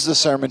 this is the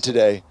sermon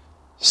today.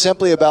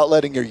 Simply about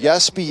letting your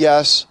yes be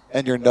yes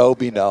and your no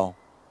be no.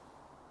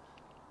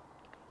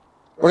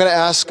 We're going to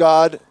ask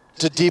God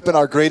to deepen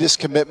our greatest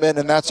commitment,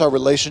 and that's our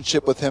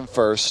relationship with him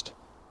first.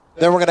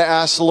 Then we're going to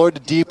ask the Lord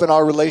to deepen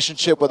our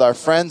relationship with our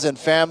friends and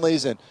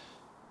families and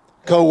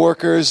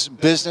co-workers,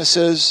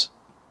 businesses,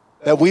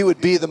 that we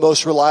would be the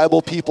most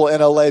reliable people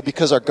in LA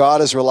because our God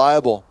is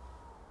reliable.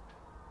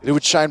 It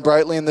would shine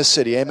brightly in the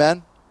city.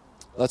 Amen?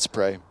 Let's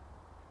pray.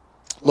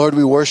 Lord,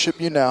 we worship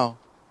you now.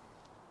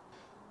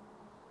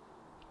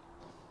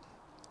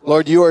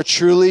 Lord, you are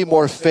truly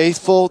more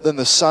faithful than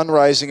the sun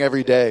rising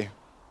every day.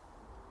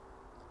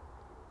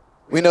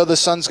 We know the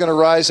sun's going to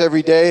rise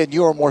every day, and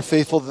you are more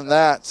faithful than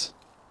that.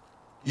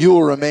 You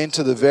will remain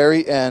to the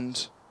very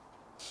end.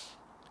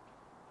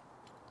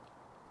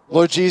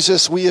 Lord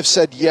Jesus, we have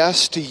said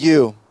yes to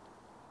you,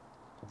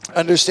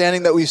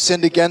 understanding that we've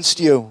sinned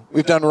against you,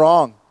 we've done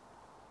wrong,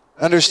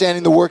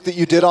 understanding the work that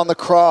you did on the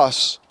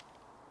cross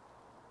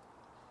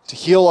to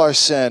heal our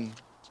sin,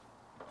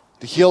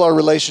 to heal our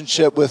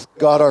relationship with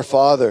God our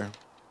Father.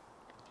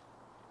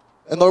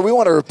 And Lord, we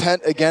want to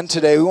repent again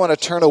today. We want to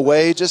turn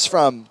away just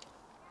from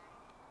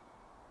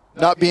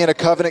not being a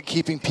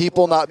covenant-keeping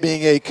people, not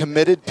being a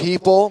committed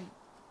people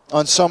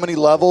on so many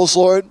levels,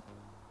 Lord.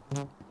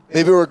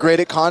 Maybe we're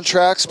great at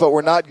contracts, but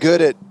we're not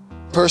good at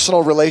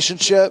personal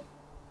relationship.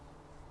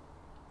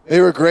 Maybe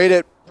we're great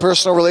at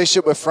personal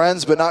relationship with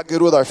friends, but not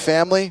good with our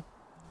family.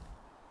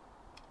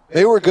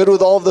 Maybe we're good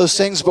with all of those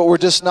things, but we're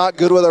just not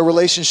good with our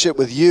relationship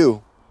with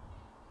you.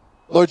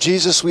 Lord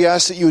Jesus, we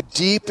ask that you would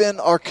deepen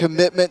our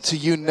commitment to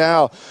you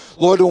now.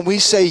 Lord, when we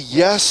say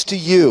yes to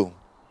you,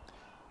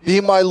 be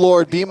my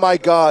Lord, be my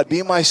God,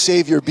 be my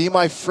Savior, be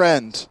my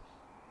friend.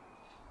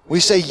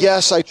 We say,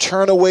 yes, I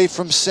turn away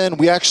from sin.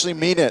 We actually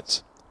mean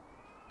it.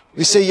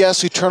 We say,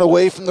 yes, we turn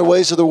away from the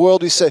ways of the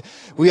world. We say,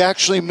 we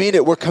actually mean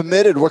it. We're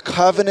committed. We're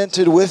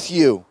covenanted with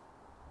you.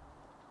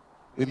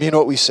 We mean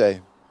what we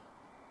say.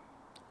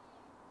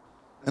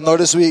 And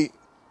Lord, as we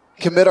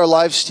commit our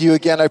lives to you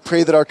again, I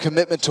pray that our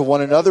commitment to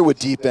one another would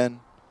deepen.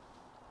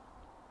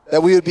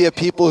 That we would be a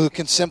people who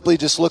can simply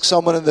just look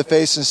someone in the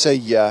face and say,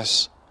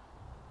 yes.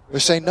 Or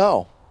say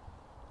no.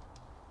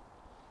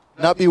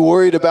 Not be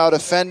worried about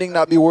offending,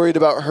 not be worried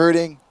about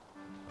hurting,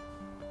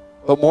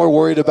 but more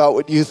worried about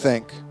what you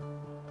think.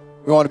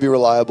 We want to be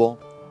reliable.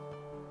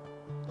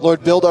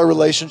 Lord, build our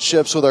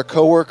relationships with our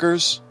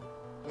coworkers,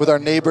 with our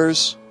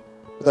neighbors,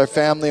 with our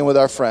family, and with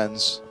our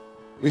friends.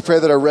 We pray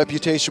that our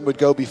reputation would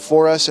go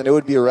before us, and it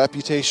would be a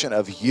reputation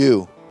of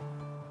you.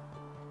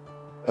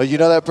 Oh, you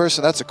know that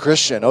person? That's a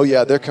Christian. Oh,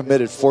 yeah, they're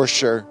committed for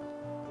sure.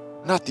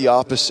 Not the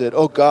opposite.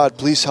 Oh, God,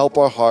 please help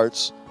our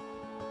hearts.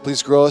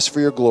 Please grow us for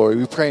your glory.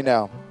 We pray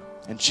now.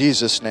 In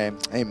Jesus' name,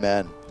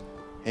 amen.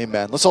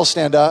 Amen. Let's all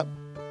stand up.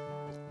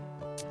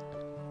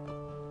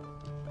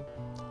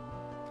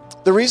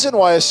 The reason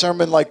why a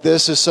sermon like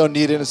this is so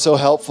needed and so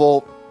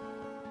helpful,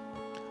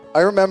 I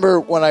remember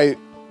when I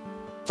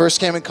first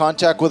came in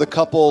contact with a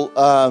couple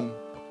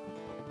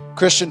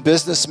Christian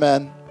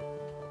businessmen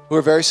who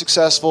were very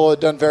successful, had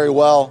done very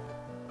well.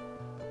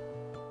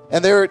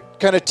 And they were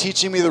kind of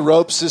teaching me the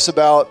ropes just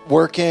about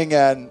working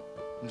and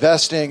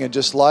investing and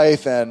just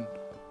life. And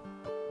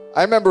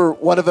I remember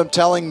one of them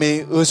telling me,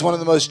 who was one of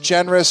the most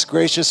generous,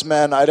 gracious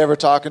men I'd ever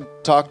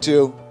talked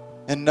to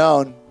and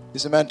known.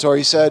 He's a mentor.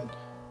 He said,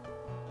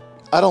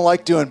 I don't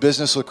like doing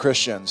business with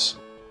Christians.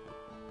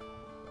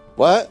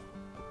 What?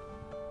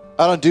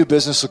 I don't do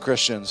business with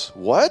Christians.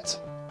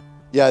 What?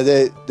 Yeah,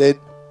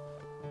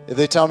 if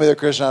they tell me they're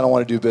Christian, I don't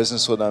want to do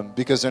business with them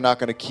because they're not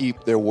going to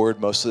keep their word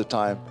most of the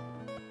time.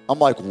 I'm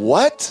like,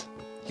 what?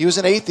 He was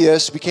an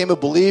atheist, became a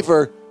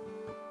believer,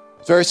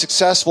 very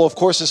successful. Of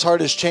course, his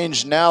heart has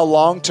changed now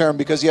long term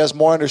because he has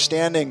more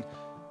understanding.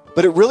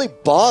 But it really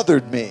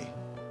bothered me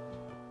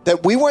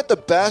that we weren't the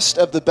best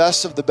of the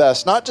best of the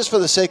best, not just for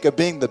the sake of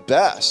being the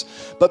best,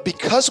 but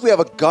because we have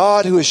a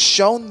God who has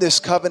shown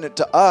this covenant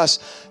to us.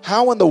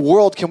 How in the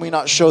world can we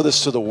not show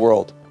this to the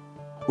world?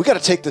 We got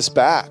to take this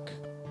back.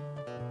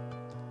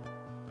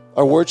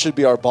 Our word should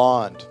be our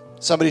bond.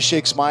 Somebody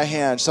shakes my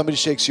hand, somebody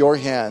shakes your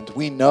hand.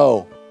 We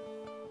know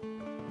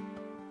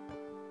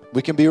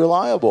we can be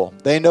reliable.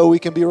 They know we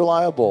can be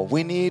reliable.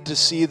 We need to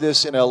see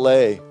this in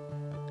LA.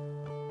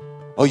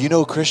 Oh, you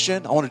know a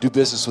Christian? I want to do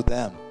business with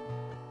them.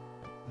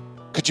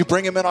 Could you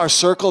bring them in our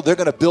circle? They're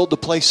going to build the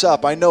place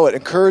up. I know it.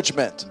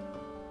 Encouragement.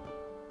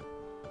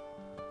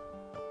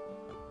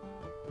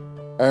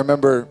 I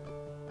remember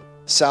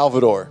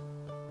Salvador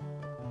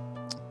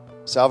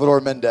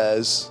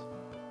Mendez.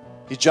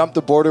 He jumped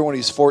the border when he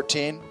was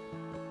 14.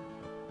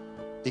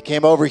 He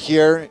came over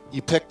here.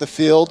 He picked the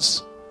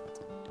fields.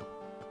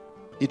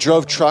 He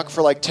drove truck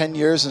for like 10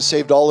 years and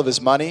saved all of his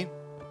money.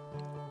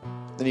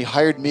 Then he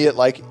hired me at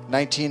like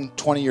 19,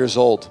 20 years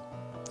old.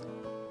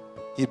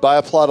 He'd buy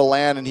a plot of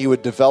land and he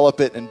would develop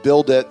it and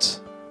build it.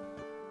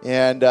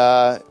 And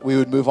we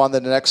would move on to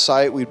the next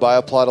site. We'd buy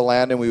a plot of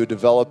land and we would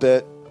develop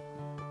it.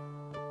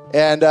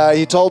 And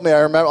he told me, I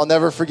remember, I'll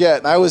never forget.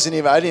 And I didn't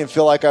even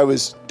feel like I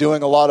was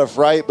doing a lot of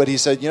right. But he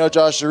said, you know,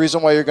 Josh, the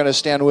reason why you're going to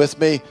stand with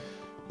me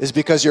is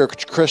because you're a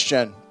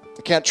Christian.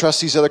 I can't trust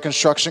these other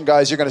construction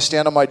guys. You're going to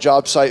stand on my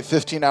job site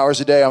 15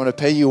 hours a day. I'm going to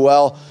pay you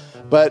well.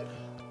 But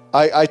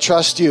I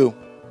trust you.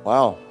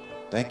 Wow.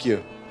 Thank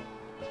you.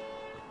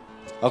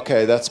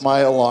 Okay, that's my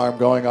alarm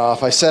going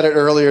off. I said it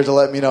earlier to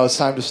let me know it's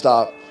time to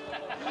stop.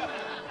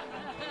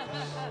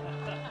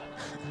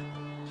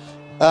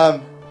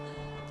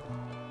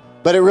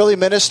 But it really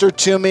ministered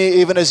to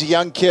me even as a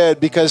young kid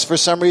because for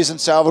some reason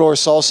Salvador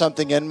saw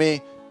something in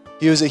me.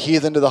 He was a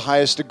heathen to the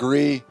highest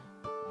degree,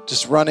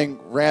 just running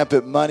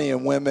rampant money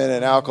and women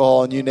and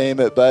alcohol and you name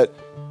it. But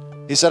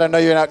he said, I know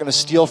you're not going to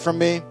steal from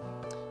me.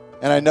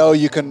 And I know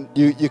you can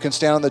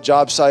stand on the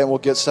job site and we'll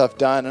get stuff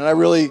done. And I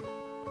really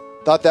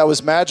thought that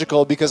was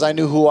magical because I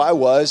knew who I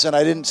was and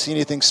I didn't see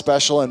anything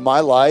special in my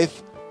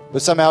life.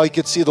 But somehow he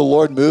could see the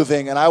Lord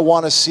moving. And I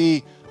want to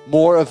see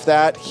more of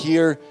that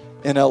here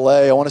in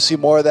LA. I want to see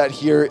more of that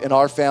here in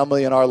our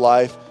family, in our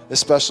life,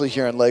 especially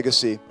here in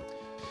Legacy.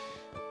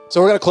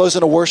 So we're going to close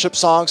in a worship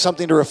song,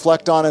 something to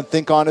reflect on and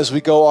think on as we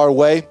go our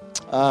way.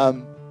 I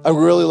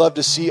really love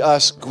to see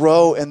us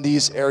grow in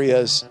these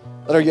areas.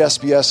 Let our yes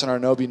be yes and our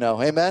no be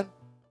no. Amen.